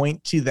that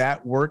point to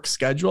that work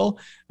schedule?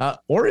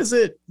 Or is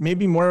it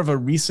maybe more of a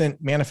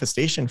recent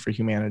manifestation for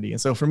humanity?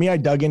 And so for me, I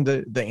dug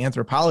into the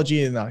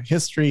anthropology and the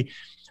history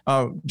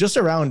just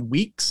around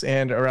weeks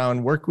and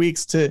around work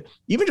weeks to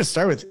even just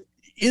start with,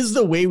 is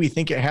the way we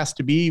think it has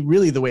to be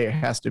really the way it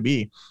has to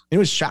be? It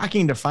was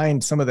shocking to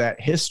find some of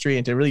that history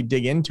and to really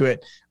dig into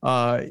it.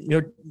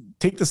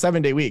 Take the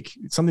 7-day week.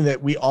 It's something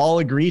that we all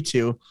agree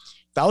to.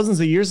 Thousands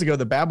of years ago,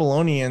 the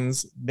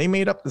Babylonians, they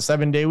made up the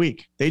 7-day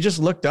week. They just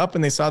looked up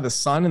and they saw the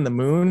sun and the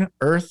moon,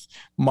 Earth,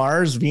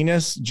 Mars,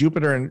 Venus,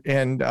 Jupiter,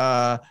 and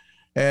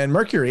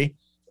Mercury.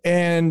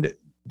 And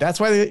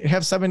that's why they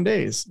have 7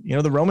 days.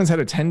 The Romans had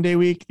a 10-day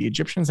week. The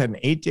Egyptians had an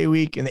 8-day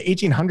week. In the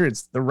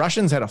 1800s, the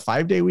Russians had a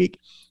 5-day week.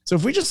 So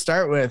if we just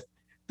start with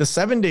the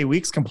 7-day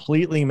week's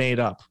completely made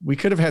up, we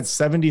could have had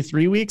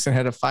 73 weeks and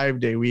had a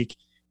 5-day week.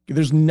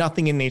 There's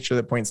nothing in nature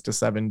that points to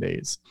 7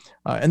 days.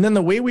 And then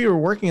the way we were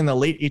working in the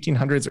late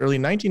 1800s, early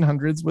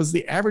 1900s was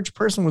the average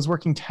person was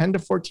working 10 to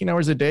 14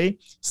 hours a day,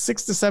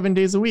 6 to 7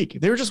 days a week.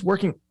 They were just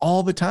working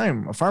all the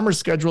time, a farmer's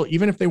schedule,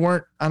 even if they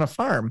weren't on a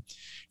farm.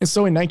 And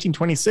so in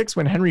 1926,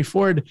 when Henry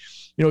Ford,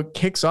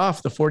 kicks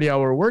off the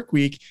 40-hour work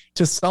week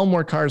to sell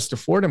more cars to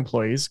Ford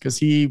employees, because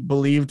he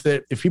believed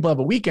that if people have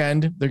a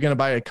weekend, they're going to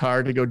buy a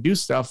car to go do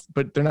stuff,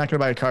 but they're not going to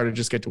buy a car to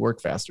just get to work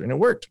faster. And it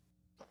worked.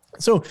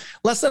 So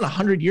less than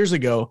 100 years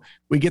ago,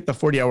 we get the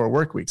 40-hour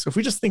work week. So if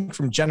we just think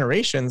from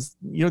generations,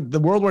 the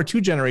World War II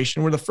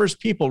generation were the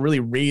first people really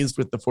raised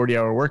with the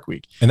 40-hour work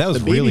week. And that was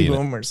the baby really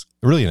boomers.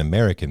 Really an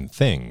American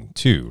thing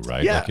too,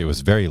 right? Yeah. Like it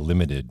was very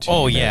limited to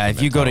Oh, yeah. American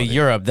If you go to mentality.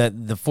 Europe,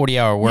 the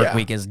 40-hour work Yeah.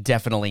 week is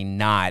definitely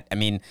not. I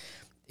mean,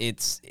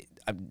 it's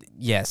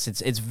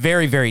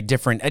very, very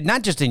different.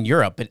 Not just in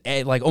Europe, but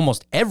like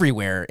almost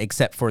everywhere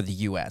except for the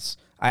U.S.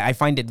 I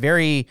find it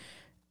very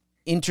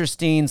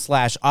interesting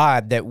 /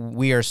 odd that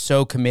we are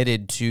so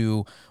committed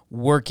to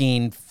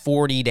working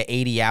 40 to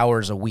 80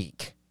 hours a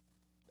week.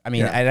 I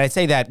mean, Yeah. and I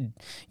say that,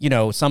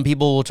 some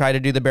people will try to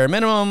do the bare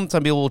minimum,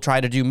 some people will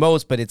try to do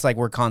most, but it's like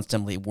we're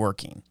constantly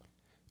working.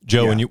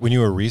 Joe, Yeah. when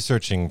you were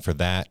researching for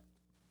that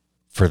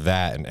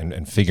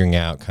and figuring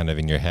out kind of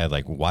in your head,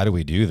 like, why do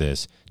we do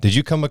this? Did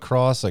you come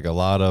across like a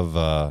lot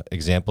of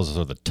examples of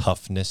sort of the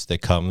toughness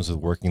that comes with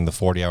working the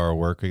 40-hour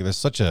work week? There's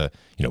such a,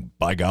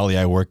 by golly,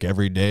 I work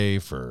every day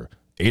for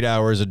 8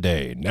 hours a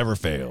day, never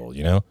fail,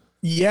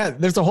 Yeah,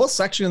 there's a whole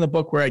section in the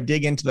book where I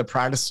dig into the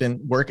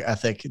Protestant work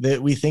ethic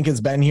that we think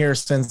has been here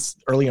since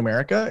early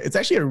America. It's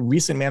actually a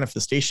recent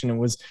manifestation and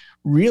was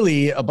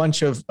really a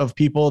bunch of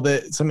people,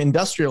 some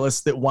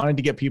industrialists that wanted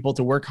to get people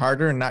to work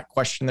harder and not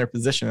question their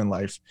position in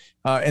life.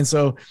 And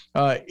so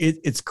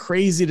it's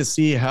crazy to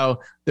see how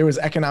there was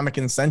economic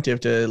incentive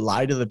to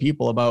lie to the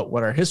people about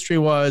what our history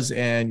was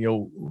and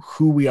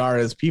who we are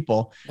as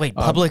people. Wait,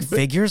 public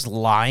figures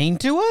lying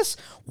to us?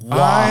 What?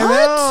 I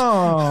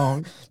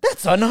know.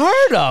 That's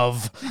unheard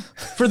of.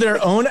 For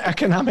their own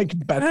economic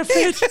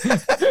benefit.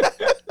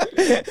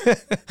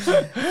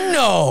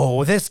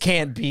 No, this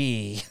can't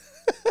be.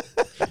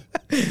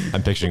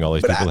 I'm picturing all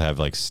these people have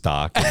like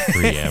stock and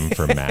 3M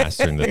for masks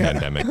during the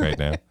pandemic right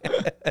now.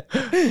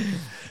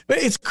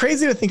 But it's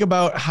crazy to think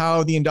about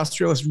how the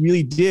industrialists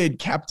really did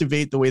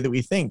captivate the way that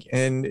we think.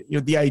 And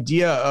the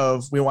idea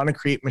of we want to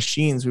create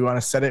machines, we want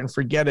to set it and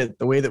forget it,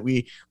 the way that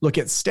we look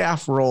at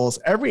staff roles,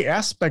 every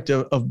aspect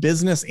of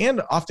business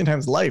and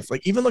oftentimes life,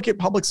 like even look at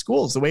public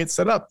schools, the way it's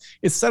set up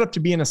to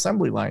be an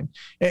assembly line.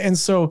 And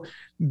so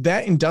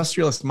that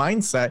industrialist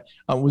mindset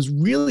was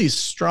really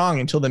strong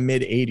until the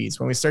mid 80s,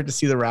 when we start to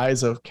see the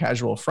rise of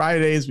casual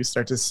Fridays. We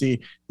start to see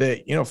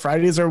that,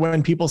 Fridays are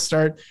when people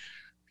start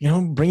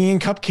bringing in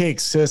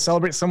cupcakes to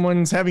celebrate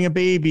someone's having a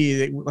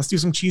baby. Let's do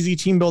some cheesy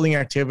team building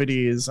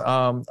activities,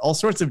 all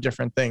sorts of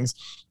different things.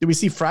 That we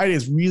see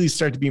Fridays really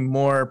start to be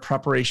more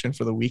preparation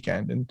for the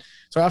weekend. And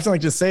so I often like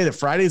to say that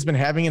Friday's been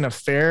having an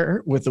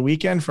affair with the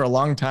weekend for a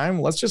long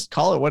time. Let's just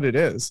call it what it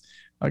is.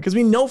 Because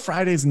we know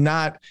Friday's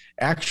not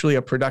actually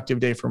a productive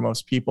day for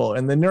most people.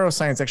 And the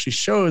neuroscience actually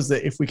shows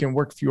that if we can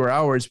work fewer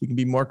hours, we can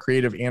be more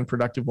creative and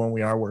productive when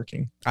we are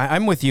working.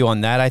 I'm with you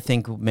on that. I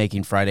think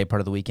making Friday part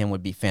of the weekend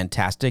would be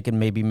fantastic, and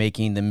maybe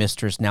making the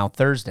Mistress now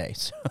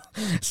Thursdays.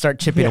 Start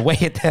chipping away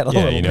at that a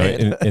little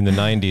bit. In the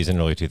 90s and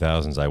early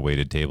 2000s, I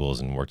waited tables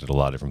and worked at a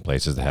lot of different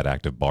places that had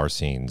active bar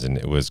scenes. And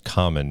it was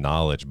common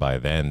knowledge by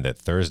then that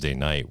Thursday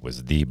night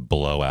was the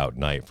blowout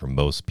night for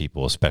most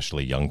people,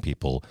 especially young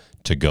people,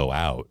 to go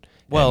out.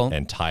 Well,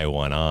 and tie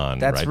one on.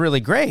 That's right?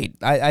 really great.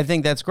 I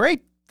think that's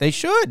great. They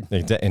should.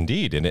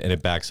 Indeed. And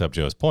it backs up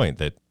Joe's point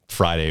that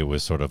Friday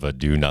was sort of a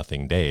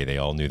do-nothing day. They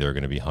all knew they were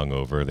going to be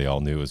hungover. They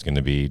all knew it was going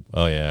to be,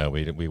 oh, yeah,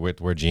 we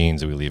wear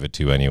jeans and we leave at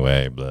 2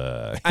 anyway.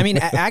 Blah. I mean,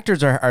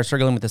 actors are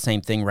struggling with the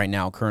same thing right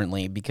now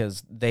currently,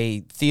 because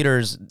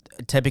theaters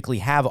typically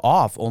have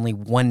off only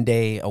 1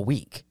 day a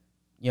week.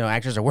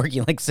 Actors are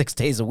working like 6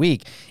 days a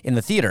week in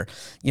the theater,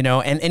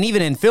 and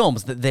even in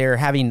films, that they're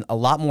having a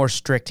lot more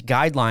strict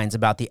guidelines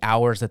about the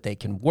hours that they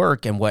can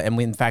work and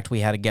in fact, we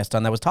had a guest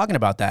on that was talking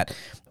about that.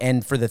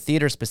 And for the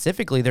theater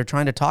specifically, they're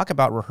trying to talk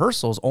about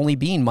rehearsals only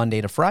being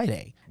Monday to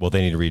Friday. Well,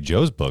 they need to read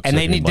Joe's book. And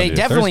they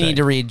definitely need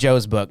to read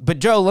Joe's book. But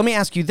Joe, let me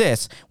ask you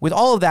this. With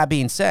all of that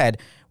being said,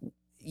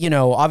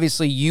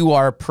 obviously you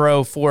are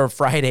pro for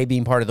Friday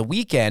being part of the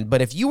weekend, but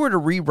if you were to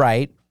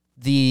rewrite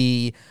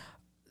the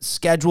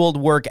scheduled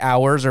work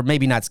hours, or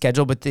maybe not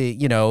scheduled, but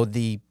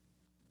the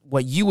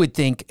what you would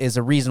think is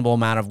a reasonable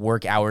amount of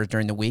work hours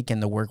during the week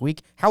and the work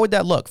week, how would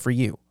that look for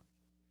you?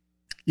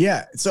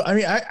 Yeah. So, I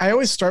mean, I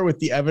always start with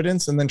the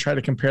evidence and then try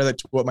to compare that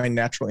to what my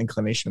natural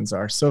inclinations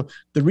are. So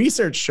the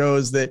research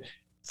shows that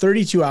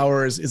 32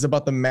 hours is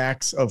about the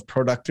max of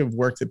productive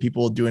work that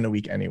people will do in a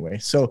week anyway.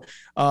 So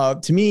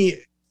to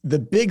me, the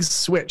big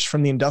switch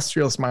from the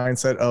industrialist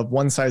mindset of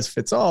one size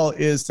fits all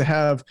is to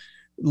have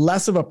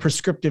less of a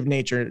prescriptive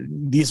nature,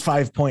 these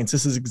 5 points,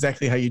 this is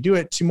exactly how you do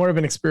it, to more of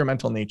an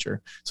experimental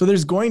nature. So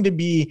there's going to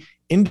be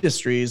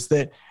industries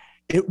that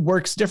it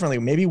works differently.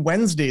 Maybe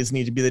Wednesdays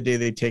need to be the day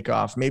they take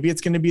off. Maybe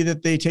it's going to be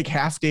that they take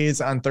half days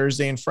on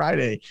Thursday and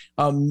Friday.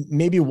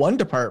 Maybe one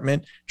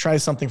department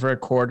tries something for a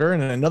quarter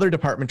and another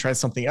department tries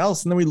something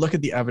else. And then we look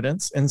at the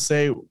evidence and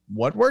say,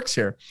 what works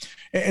here?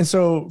 And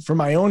so for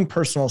my own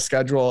personal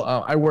schedule,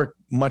 I work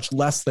much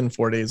less than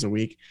 4 days a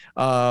week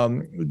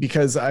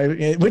because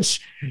I'm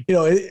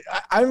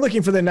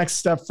looking for the next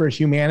step for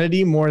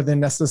humanity more than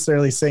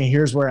necessarily saying,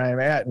 here's where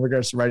I'm at in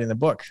regards to writing the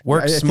book.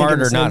 Work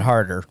smarter, not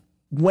harder.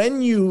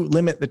 When you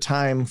limit the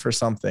time for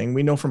something,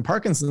 we know from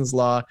Parkinson's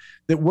law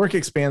that work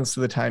expands to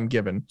the time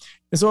given.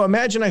 And so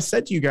imagine I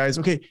said to you guys,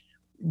 okay,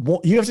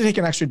 well, you have to take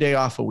an extra day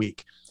off a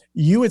week.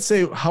 You would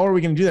say, how are we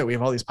going to do that? We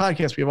have all these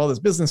podcasts, we have all this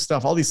business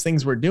stuff, all these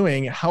things we're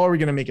doing. How are we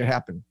going to make it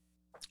happen?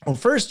 Well,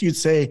 first you'd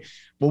say,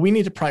 well, we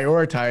need to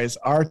prioritize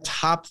our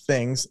top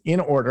things in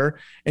order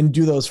and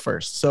do those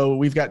first. So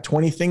we've got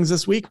 20 things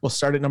this week. We'll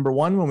start at number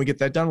 1. When we get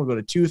that done, we'll go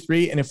to 2,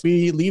 3. And if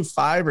we leave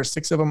 5 or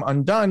 6 of them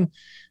undone,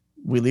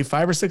 we leave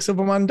 5 or 6 of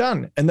them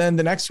undone. And then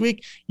the next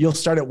week, you'll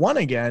start at 1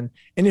 again.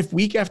 And if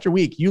week after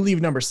week, you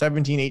leave number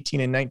 17, 18,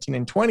 and 19,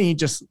 and 20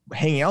 just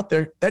hanging out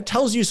there, that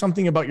tells you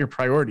something about your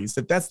priorities,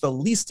 that's the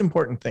least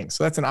important thing.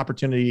 So that's an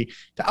opportunity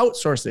to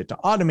outsource it, to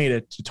automate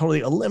it, to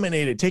totally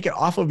eliminate it, take it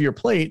off of your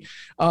plate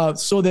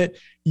so that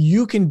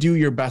you can do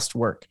your best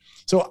work.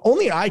 So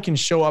only I can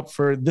show up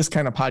for this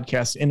kind of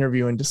podcast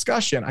interview and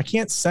discussion. I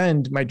can't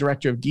send my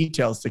director of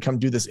details to come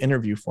do this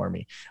interview for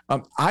me.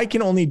 I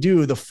can only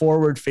do the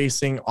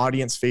forward-facing,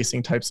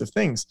 audience-facing types of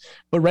things.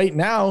 But right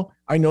now,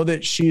 I know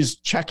that she's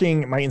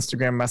checking my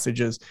Instagram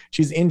messages.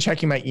 She's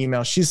checking my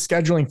email. She's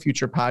scheduling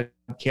future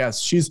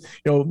podcasts. She's,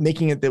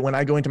 making it that when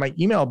I go into my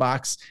email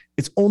box,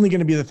 it's only going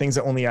to be the things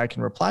that only I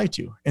can reply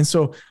to. And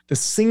so the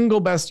single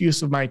best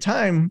use of my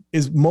time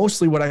is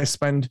mostly what I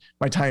spend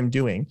my time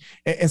doing.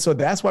 And so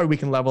that's why we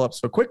can level up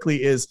so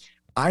quickly is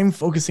I'm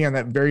focusing on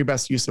that very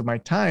best use of my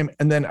time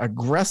and then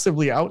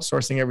aggressively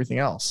outsourcing everything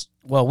else.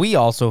 Well, we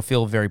also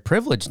feel very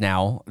privileged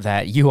now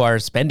that you are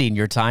spending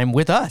your time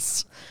with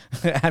us.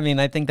 I mean,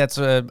 I think that's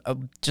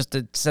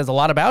it says a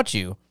lot about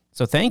you.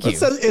 So thank you.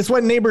 It's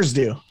what neighbors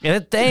do.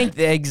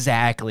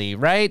 Exactly,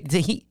 right?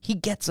 He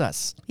gets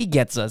us. He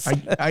gets us.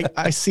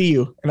 I see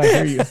you and I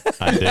hear you.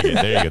 I dig it.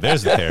 There you go.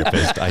 There's the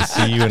therapist. I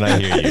see you and I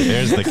hear you.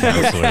 There's the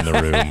counselor in the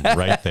room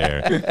right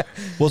there.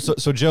 Well,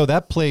 so Joe,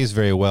 that plays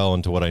very well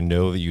into what I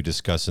know that you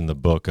discuss in the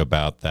book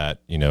about that,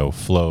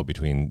 flow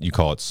between, you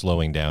call it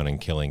slowing down and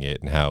killing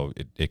it, and how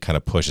it kind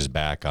of pushes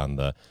back on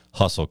the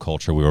hustle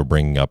culture we were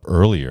bringing up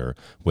earlier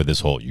with this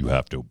whole, you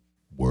have to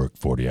work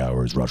 40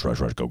 hours, rush,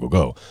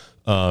 go.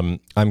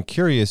 I'm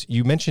curious,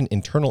 you mentioned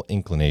internal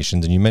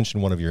inclinations, and you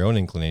mentioned one of your own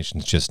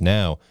inclinations just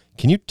now.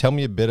 Can you tell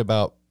me a bit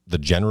about the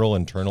general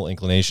internal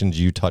inclinations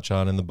you touch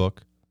on in the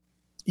book?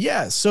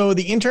 Yeah, so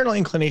the internal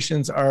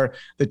inclinations are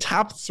the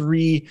top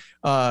 3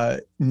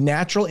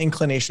 natural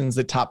inclinations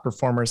that top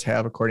performers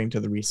have according to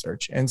the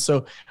research. And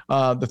so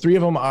the 3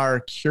 of them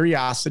are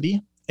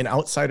curiosity, an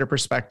outsider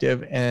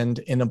perspective, and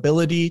an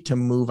ability to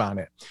move on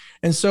it.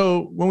 And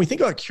so when we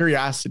think about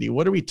curiosity,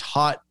 what are we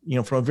taught,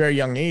 from a very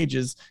young age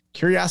is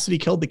curiosity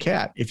killed the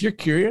cat. If you're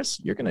curious,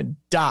 you're going to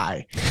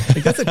die.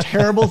 Like, that's a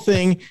terrible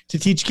thing to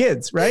teach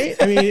kids, right?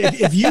 I mean,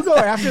 if you go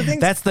after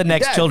things, that's the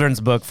next children's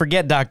book.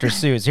 Forget Dr.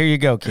 Seuss. Here you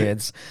go,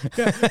 kids.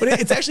 Yeah, but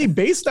it's actually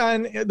based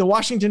on the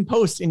Washington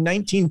Post in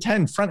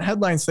 1910. Front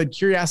headline said,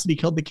 "Curiosity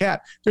killed the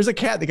cat." There's a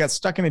cat that got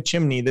stuck in a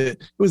chimney that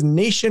it was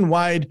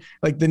nationwide.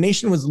 Like, the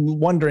nation was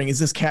wondering, is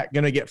this cat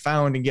going to get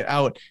found and get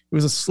out? It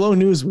was a slow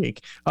news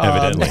week.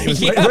 Evidently. It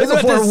was right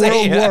before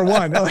World War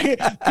I. Like,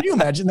 can you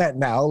imagine that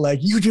now?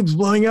 Like, YouTube's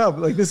blowing up.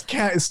 Like, this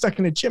cat is stuck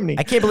in a chimney.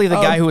 I can't believe the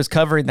guy who was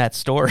covering that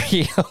story.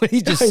 He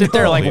just sit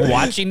there like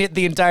watching it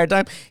the entire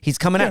time. He's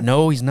coming out.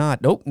 No, he's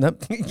not. Nope.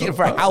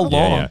 For how long?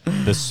 Yeah.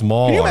 The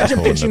small. Can you imagine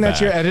pitching that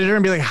to your editor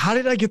and be like, "How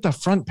did I get the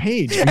front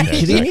page? Are you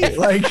kidding me?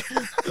 Like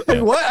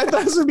what? I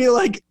thought this would be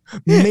like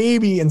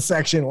maybe in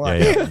section 1.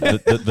 Yeah.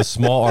 The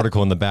small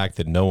article in the back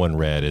that no one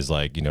read is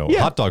like,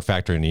 hot dog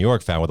factory in New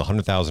York found with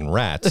 100,000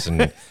 rats.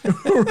 And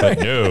but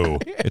no,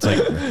 it's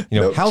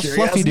like, how's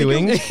Fluffy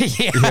doing?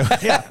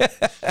 Yeah.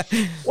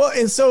 Well,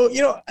 and so,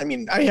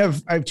 I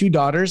have 2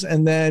 daughters,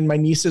 and then my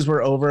nieces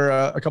were over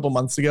a couple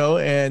months ago.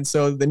 And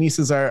so the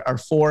nieces are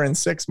 4 and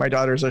 6. My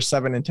daughters are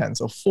 7 and 10.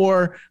 So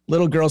 4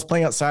 little girls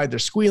playing outside. They're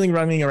squealing,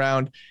 running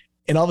around.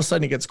 And all of a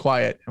sudden it gets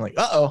quiet. I'm like,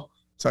 uh-oh.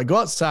 So I go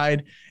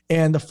outside,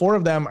 and the 4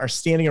 of them are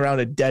standing around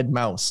a dead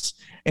mouse.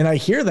 And I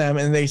hear them,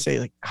 and they say,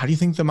 like, "How do you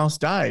think the mouse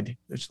died?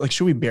 Like,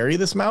 should we bury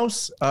this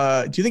mouse?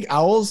 Do you think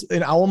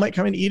an owl might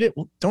come and eat it?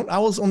 Well, don't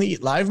owls only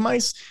eat live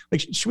mice?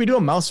 Like, should we do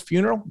a mouse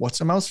funeral?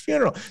 What's a mouse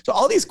funeral?" So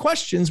all these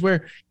questions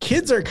where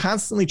kids are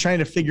constantly trying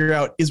to figure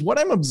out, is what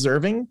I'm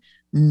observing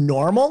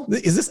normal?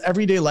 Is this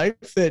everyday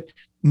life that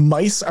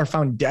mice are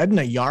found dead in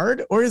a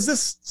yard, or is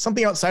this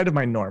something outside of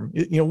my norm?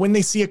 When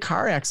they see a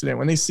car accident,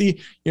 when they see,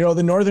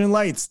 the Northern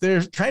Lights,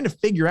 they're trying to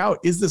figure out,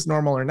 is this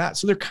normal or not?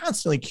 So they're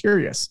constantly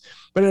curious.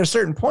 But at a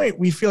certain point,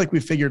 we feel like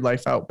we've figured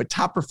life out, but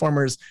top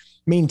performers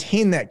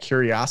maintain that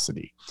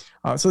curiosity.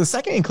 So the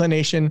second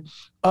inclination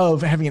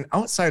of having an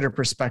outsider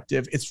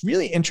perspective, it's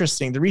really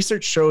interesting. The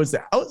research shows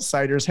that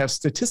outsiders have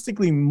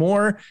statistically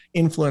more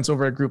influence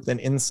over a group than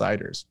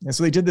insiders. And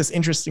so they did this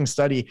interesting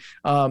study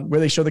where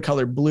they show the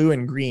color blue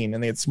and green,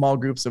 and they had small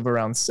groups of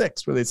around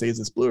 6 where they say, is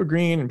this blue or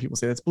green? And people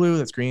say, that's blue,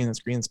 that's green, that's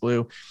green, that's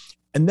blue.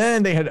 And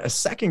then they had a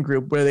second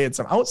group where they had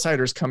some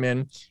outsiders come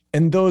in,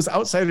 and those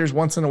outsiders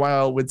once in a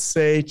while would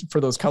say,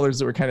 for those colors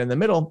that were kind of in the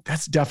middle,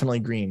 that's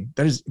definitely green.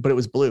 But it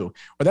was blue,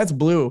 or that's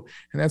blue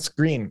and that's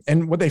green.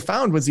 And what they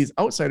found was these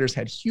outsiders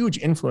had huge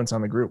influence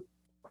on the group.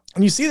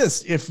 And you see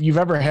this if you've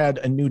ever had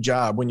a new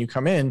job, when you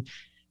come in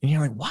and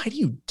you're like, why do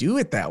you do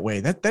it that way?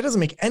 That doesn't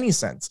make any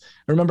sense.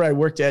 I remember I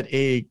worked at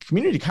a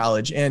community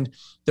college, and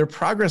their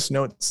progress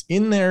notes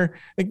in there,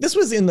 like, this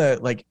was in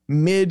the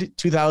mid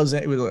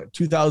 2000, it was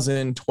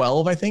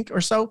 2012, I think,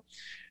 or so.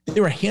 They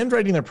were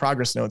handwriting their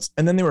progress notes,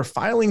 and then they were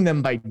filing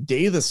them by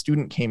day the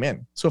student came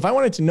in. So if I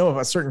wanted to know if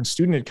a certain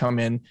student had come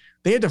in,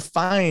 they had to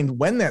find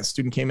when that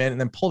student came in and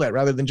then pull that,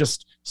 rather than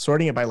just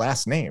sorting it by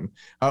last name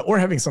or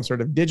having some sort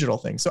of digital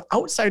thing. So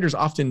outsiders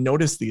often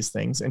notice these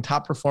things, and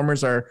top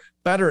performers are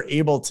better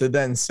able to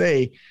then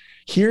say,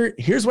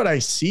 here's what I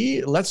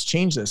see, let's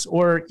change this.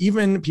 Or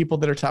even people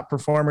that are top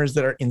performers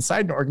that are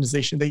inside an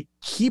organization, they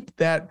keep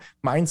that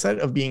mindset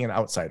of being an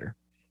outsider.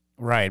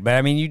 Right. But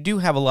I mean, you do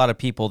have a lot of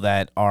people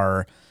that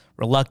are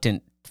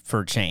reluctant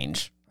for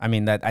change. I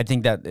mean, I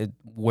think that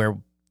where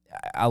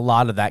a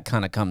lot of that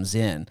kind of comes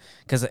in,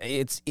 because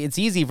it's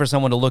easy for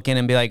someone to look in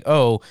and be like,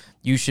 oh,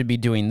 you should be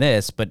doing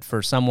this. But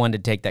for someone to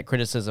take that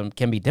criticism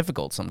can be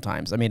difficult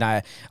sometimes. I mean,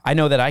 I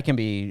know that I can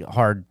be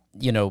hard,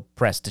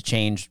 pressed to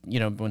change,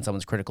 when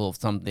someone's critical of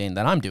something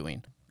that I'm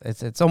doing.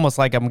 It's almost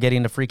like I'm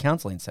getting a free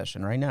counseling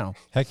session right now.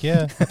 Heck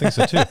yeah, I think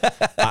so too.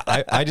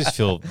 I just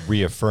feel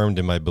reaffirmed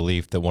in my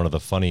belief that one of the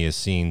funniest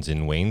scenes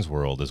in Wayne's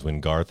World is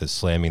when Garth is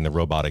slamming the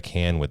robotic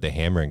hand with the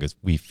hammer and goes,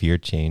 "We fear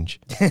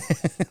change."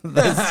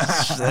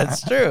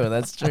 That's true.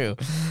 That's true.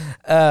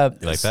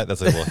 Like that?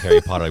 That's like a little Harry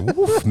Potter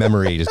woof,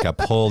 memory just got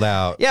pulled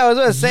out. Yeah, I was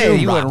going to say,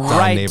 you went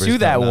right to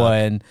that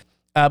one.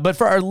 But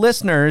for our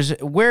listeners,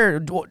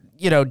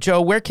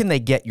 Joe, where can they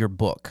get your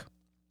book?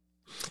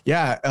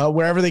 Yeah,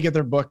 wherever they get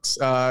their books,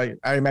 I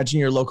imagine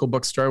your local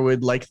bookstore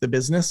would like the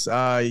business.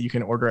 You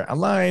can order it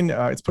online.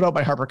 It's put out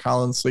by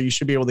HarperCollins, so you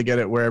should be able to get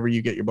it wherever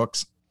you get your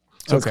books.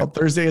 So It's called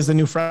Thursday is the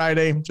New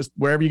Friday, just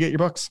wherever you get your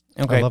books.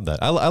 Okay. I love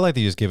that. I like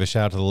that you just give a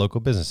shout out to the local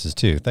businesses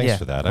too. Thanks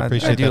for that. I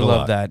appreciate that a lot. I do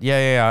love that.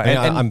 Yeah.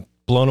 And I'm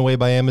blown away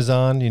by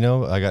Amazon.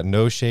 I got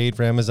no shade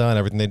for Amazon.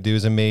 Everything they do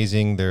is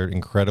amazing. They're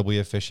incredibly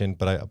efficient,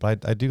 but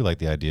I do like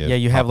the idea. Yeah,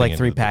 you have like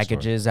 3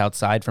 packages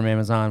outside from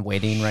Amazon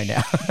waiting right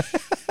now.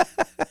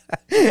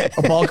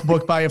 A bulk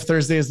book buy of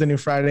Thursday is the New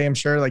Friday. I'm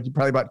sure like you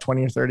probably bought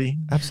 20 or 30.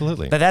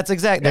 Absolutely. But that's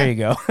exact. There you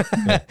go.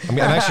 Yeah. I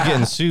mean, I'm actually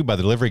getting sued by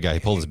the delivery guy. He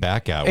pulled his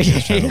back out when he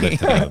was trying to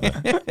lift it out of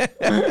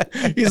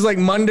the... He's like,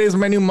 Monday's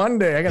my new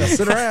Monday. I got to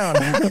sit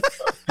around.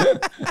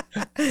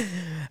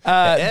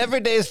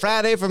 Every day's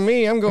Friday for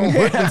me. I'm going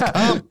workman's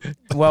comp.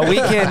 Well, we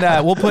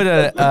can. We'll put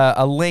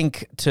a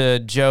link to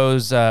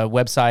Joe's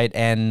website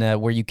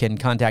and where you can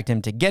contact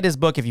him to get his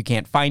book if you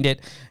can't find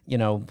it.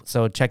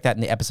 So check that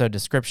in the episode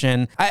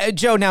description.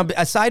 Joe, now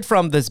aside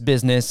from this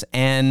business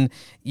and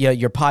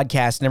your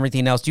podcast and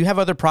everything else, do you have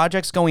other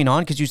projects going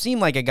on? Because you seem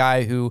like a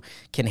guy who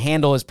can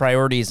handle his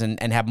priorities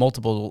and have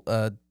multiple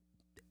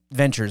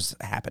ventures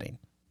happening.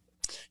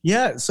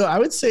 Yeah. So I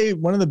would say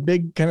one of the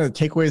big kind of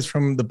takeaways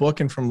from the book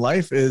and from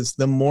life is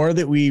the more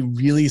that we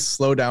really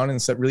slow down and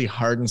set really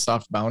hard and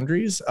soft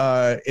boundaries,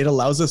 it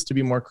allows us to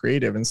be more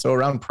creative. And so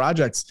around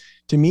projects,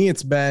 to me,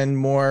 it's been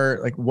more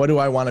like, what do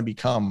I want to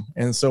become?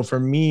 And so for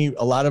me,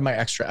 a lot of my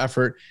extra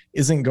effort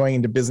isn't going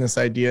into business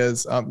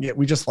ideas.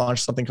 We just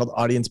launched something called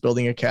Audience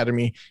Building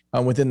Academy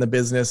within the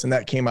business. And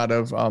that came out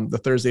of the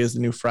Thursday is the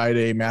New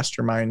Friday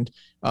mastermind.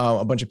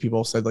 A bunch of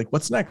people said like,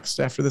 what's next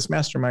after this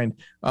mastermind?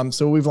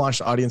 So we've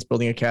launched Audience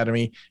Building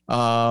Academy,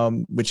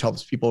 which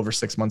helps people over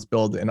 6 months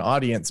build an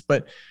audience.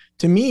 But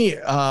to me,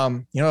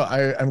 I'm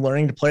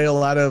learning to play a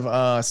lot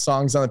of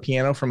songs on the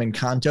piano from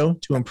Encanto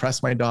to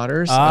impress my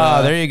daughters.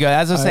 There you go.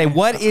 As I say,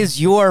 what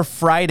is your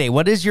Friday?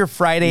 What is your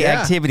Friday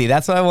activity?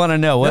 That's what I want to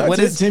know.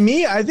 To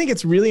me, I think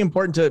it's really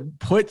important to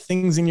put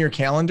things in your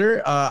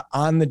calendar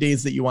on the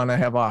days that you want to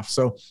have off.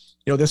 So,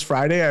 this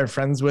Friday, I have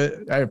plans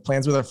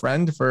with a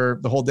friend for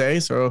the whole day.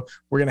 So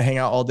we're going to hang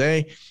out all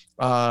day.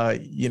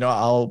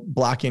 I'll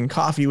block in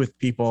coffee with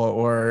people,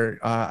 or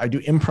I do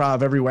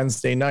improv every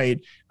Wednesday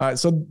night.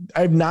 So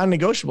I have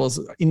non-negotiables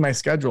in my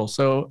schedule.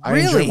 So I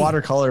enjoy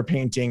watercolor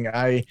painting.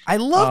 I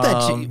love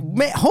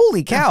that.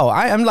 Holy cow.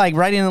 I'm like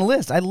writing a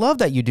list. I love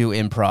that you do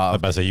improv. I was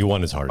about to say, you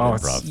won his heart in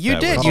improv. You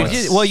did.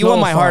 Well, you won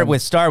my heart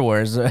with Star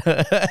Wars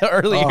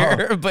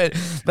earlier, but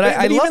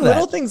I love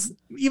that.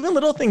 Even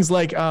little things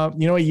like, a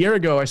year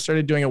ago, I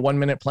started doing a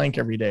 1-minute plank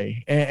every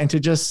day, and to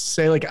just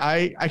say like,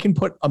 I can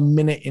put a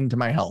minute into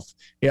my health.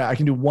 Yeah, I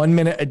can do 1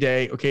 minute a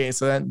day. Okay,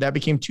 so that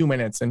became 2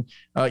 minutes, and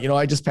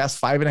I just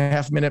passed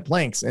 5.5 minute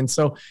planks. And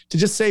so to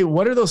just say,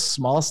 what are those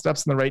small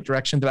steps in the right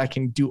direction that I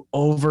can do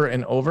over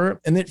and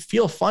over, and that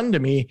feel fun to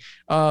me?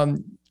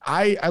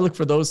 I look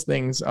for those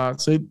things.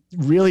 So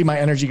really, my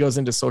energy goes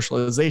into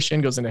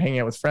socialization, goes into hanging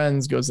out with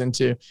friends, goes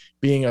into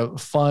being a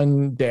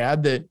fun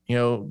dad that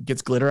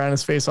gets glitter on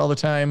his face all the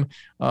time.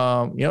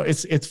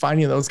 It's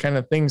finding those kind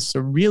of things. So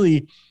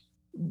really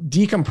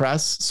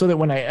decompress so that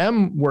when I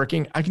am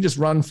working, I can just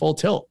run full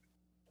tilt.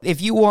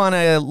 If you want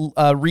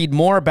to read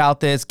more about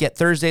this, get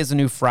Thursday is the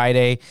New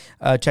Friday.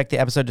 Check the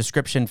episode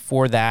description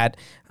for that,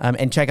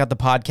 and check out the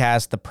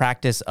podcast, the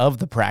Practice of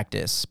the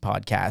Practice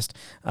podcast,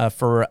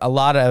 for a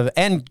lot of,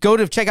 and go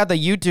to check out the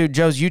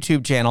Joe's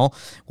YouTube channel.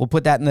 We'll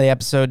put that in the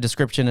episode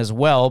description as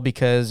well,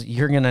 because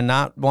you're going to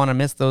not want to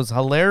miss those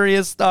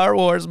hilarious Star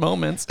Wars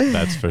moments.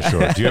 That's for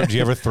sure. Do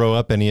you ever throw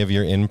up any of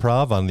your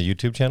improv on the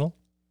YouTube channel?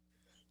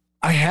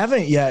 I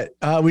haven't yet.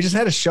 We just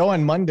had a show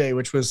on Monday,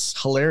 which was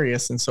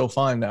hilarious and so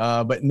fun.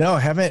 But no, I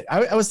haven't.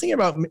 I was thinking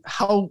about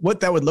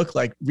what that would look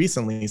like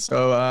recently.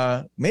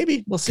 So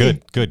maybe we'll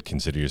see. Good.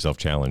 Consider yourself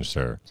challenged,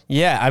 sir.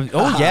 Yeah. And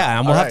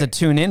we'll have to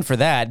tune in for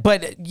that.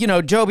 But,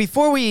 Joe,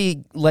 before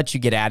we let you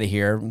get out of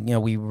here,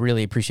 we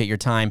really appreciate your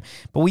time.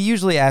 But we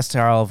usually ask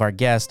all of our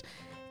guests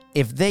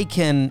if they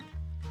can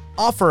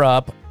offer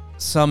up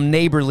some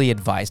neighborly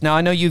advice. Now,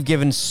 I know you've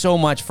given so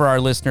much for our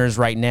listeners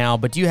right now,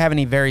 but do you have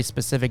any very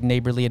specific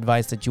neighborly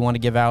advice that you want to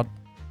give out?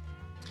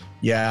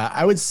 Yeah,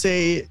 I would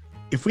say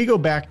if we go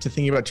back to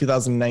thinking about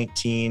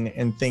 2019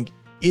 and think,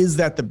 is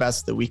that the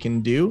best that we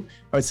can do?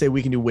 I would say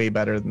we can do way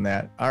better than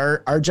that.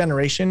 Our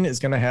generation is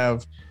going to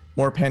have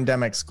more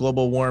pandemics,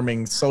 global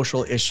warming,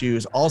 social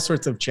issues, all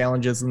sorts of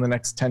challenges in the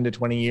next 10 to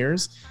 20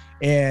 years.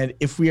 And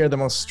if we are the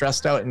most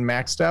stressed out and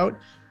maxed out,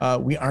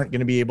 we aren't going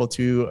to be able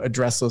to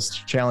address those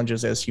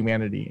challenges as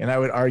humanity. And I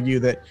would argue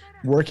that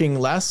working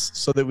less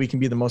so that we can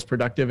be the most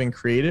productive and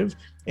creative,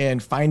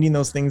 and finding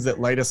those things that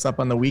light us up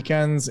on the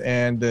weekends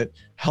and that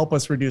help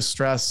us reduce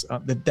stress,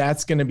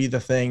 that's going to be the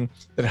thing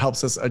that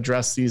helps us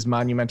address these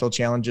monumental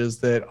challenges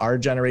that our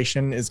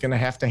generation is going to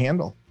have to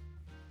handle.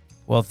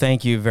 Well,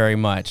 thank you very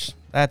much.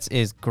 That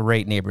is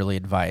great neighborly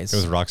advice. It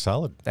was rock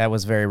solid. That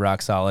was very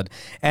rock solid.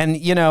 And,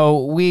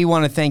 we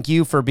want to thank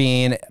you for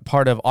being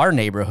part of our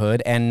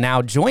neighborhood and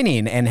now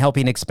joining and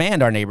helping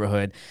expand our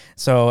neighborhood.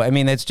 So,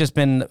 it's just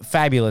been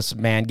fabulous,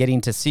 man,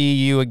 getting to see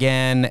you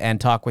again and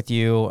talk with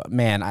you.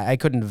 Man, I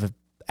couldn't have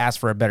asked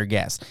for a better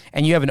guest.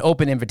 And you have an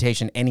open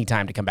invitation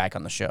anytime to come back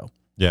on the show.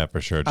 Yeah,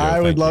 for sure, Joe.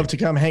 I would love you. to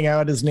come hang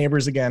out as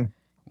neighbors again.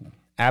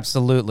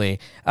 Absolutely.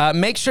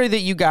 Make sure that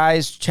you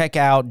guys check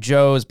out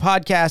Joe's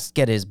podcast,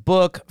 get his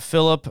book.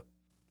 Philip,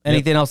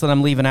 anything else that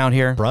I'm leaving out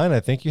here? Brian,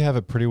 I think you have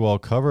it pretty well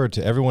covered.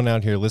 To everyone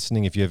out here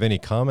listening, if you have any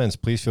comments,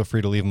 please feel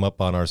free to leave them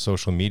up on our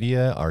social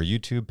media, our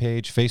YouTube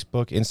page,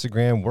 Facebook,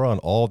 Instagram. We're on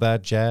all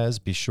that jazz.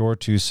 Be sure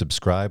to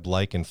subscribe,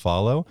 like, and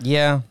follow.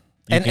 Yeah.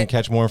 You can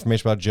catch more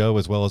information about Joe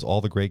as well as all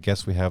the great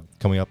guests we have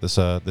coming up this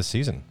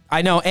season.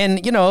 I know.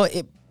 And,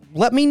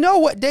 let me know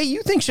what day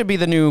you think should be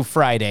the new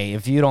Friday.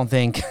 If you don't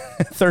think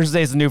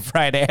Thursday's the new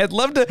Friday, I'd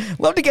love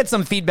to get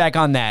some feedback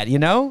on that.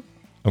 I'm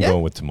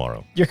going with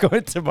tomorrow. You're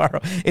going tomorrow.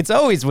 It's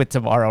always with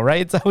tomorrow,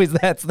 right? It's always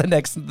that's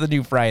the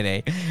new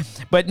Friday.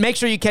 But make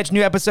sure you catch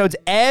new episodes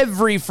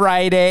every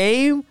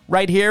Friday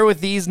right here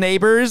with these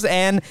neighbors,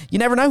 and you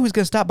never know who's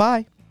going to stop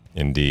by.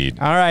 Indeed.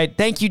 All right.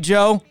 Thank you,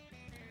 Joe.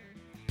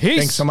 Peace.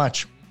 Thanks so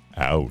much.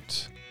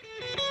 Out.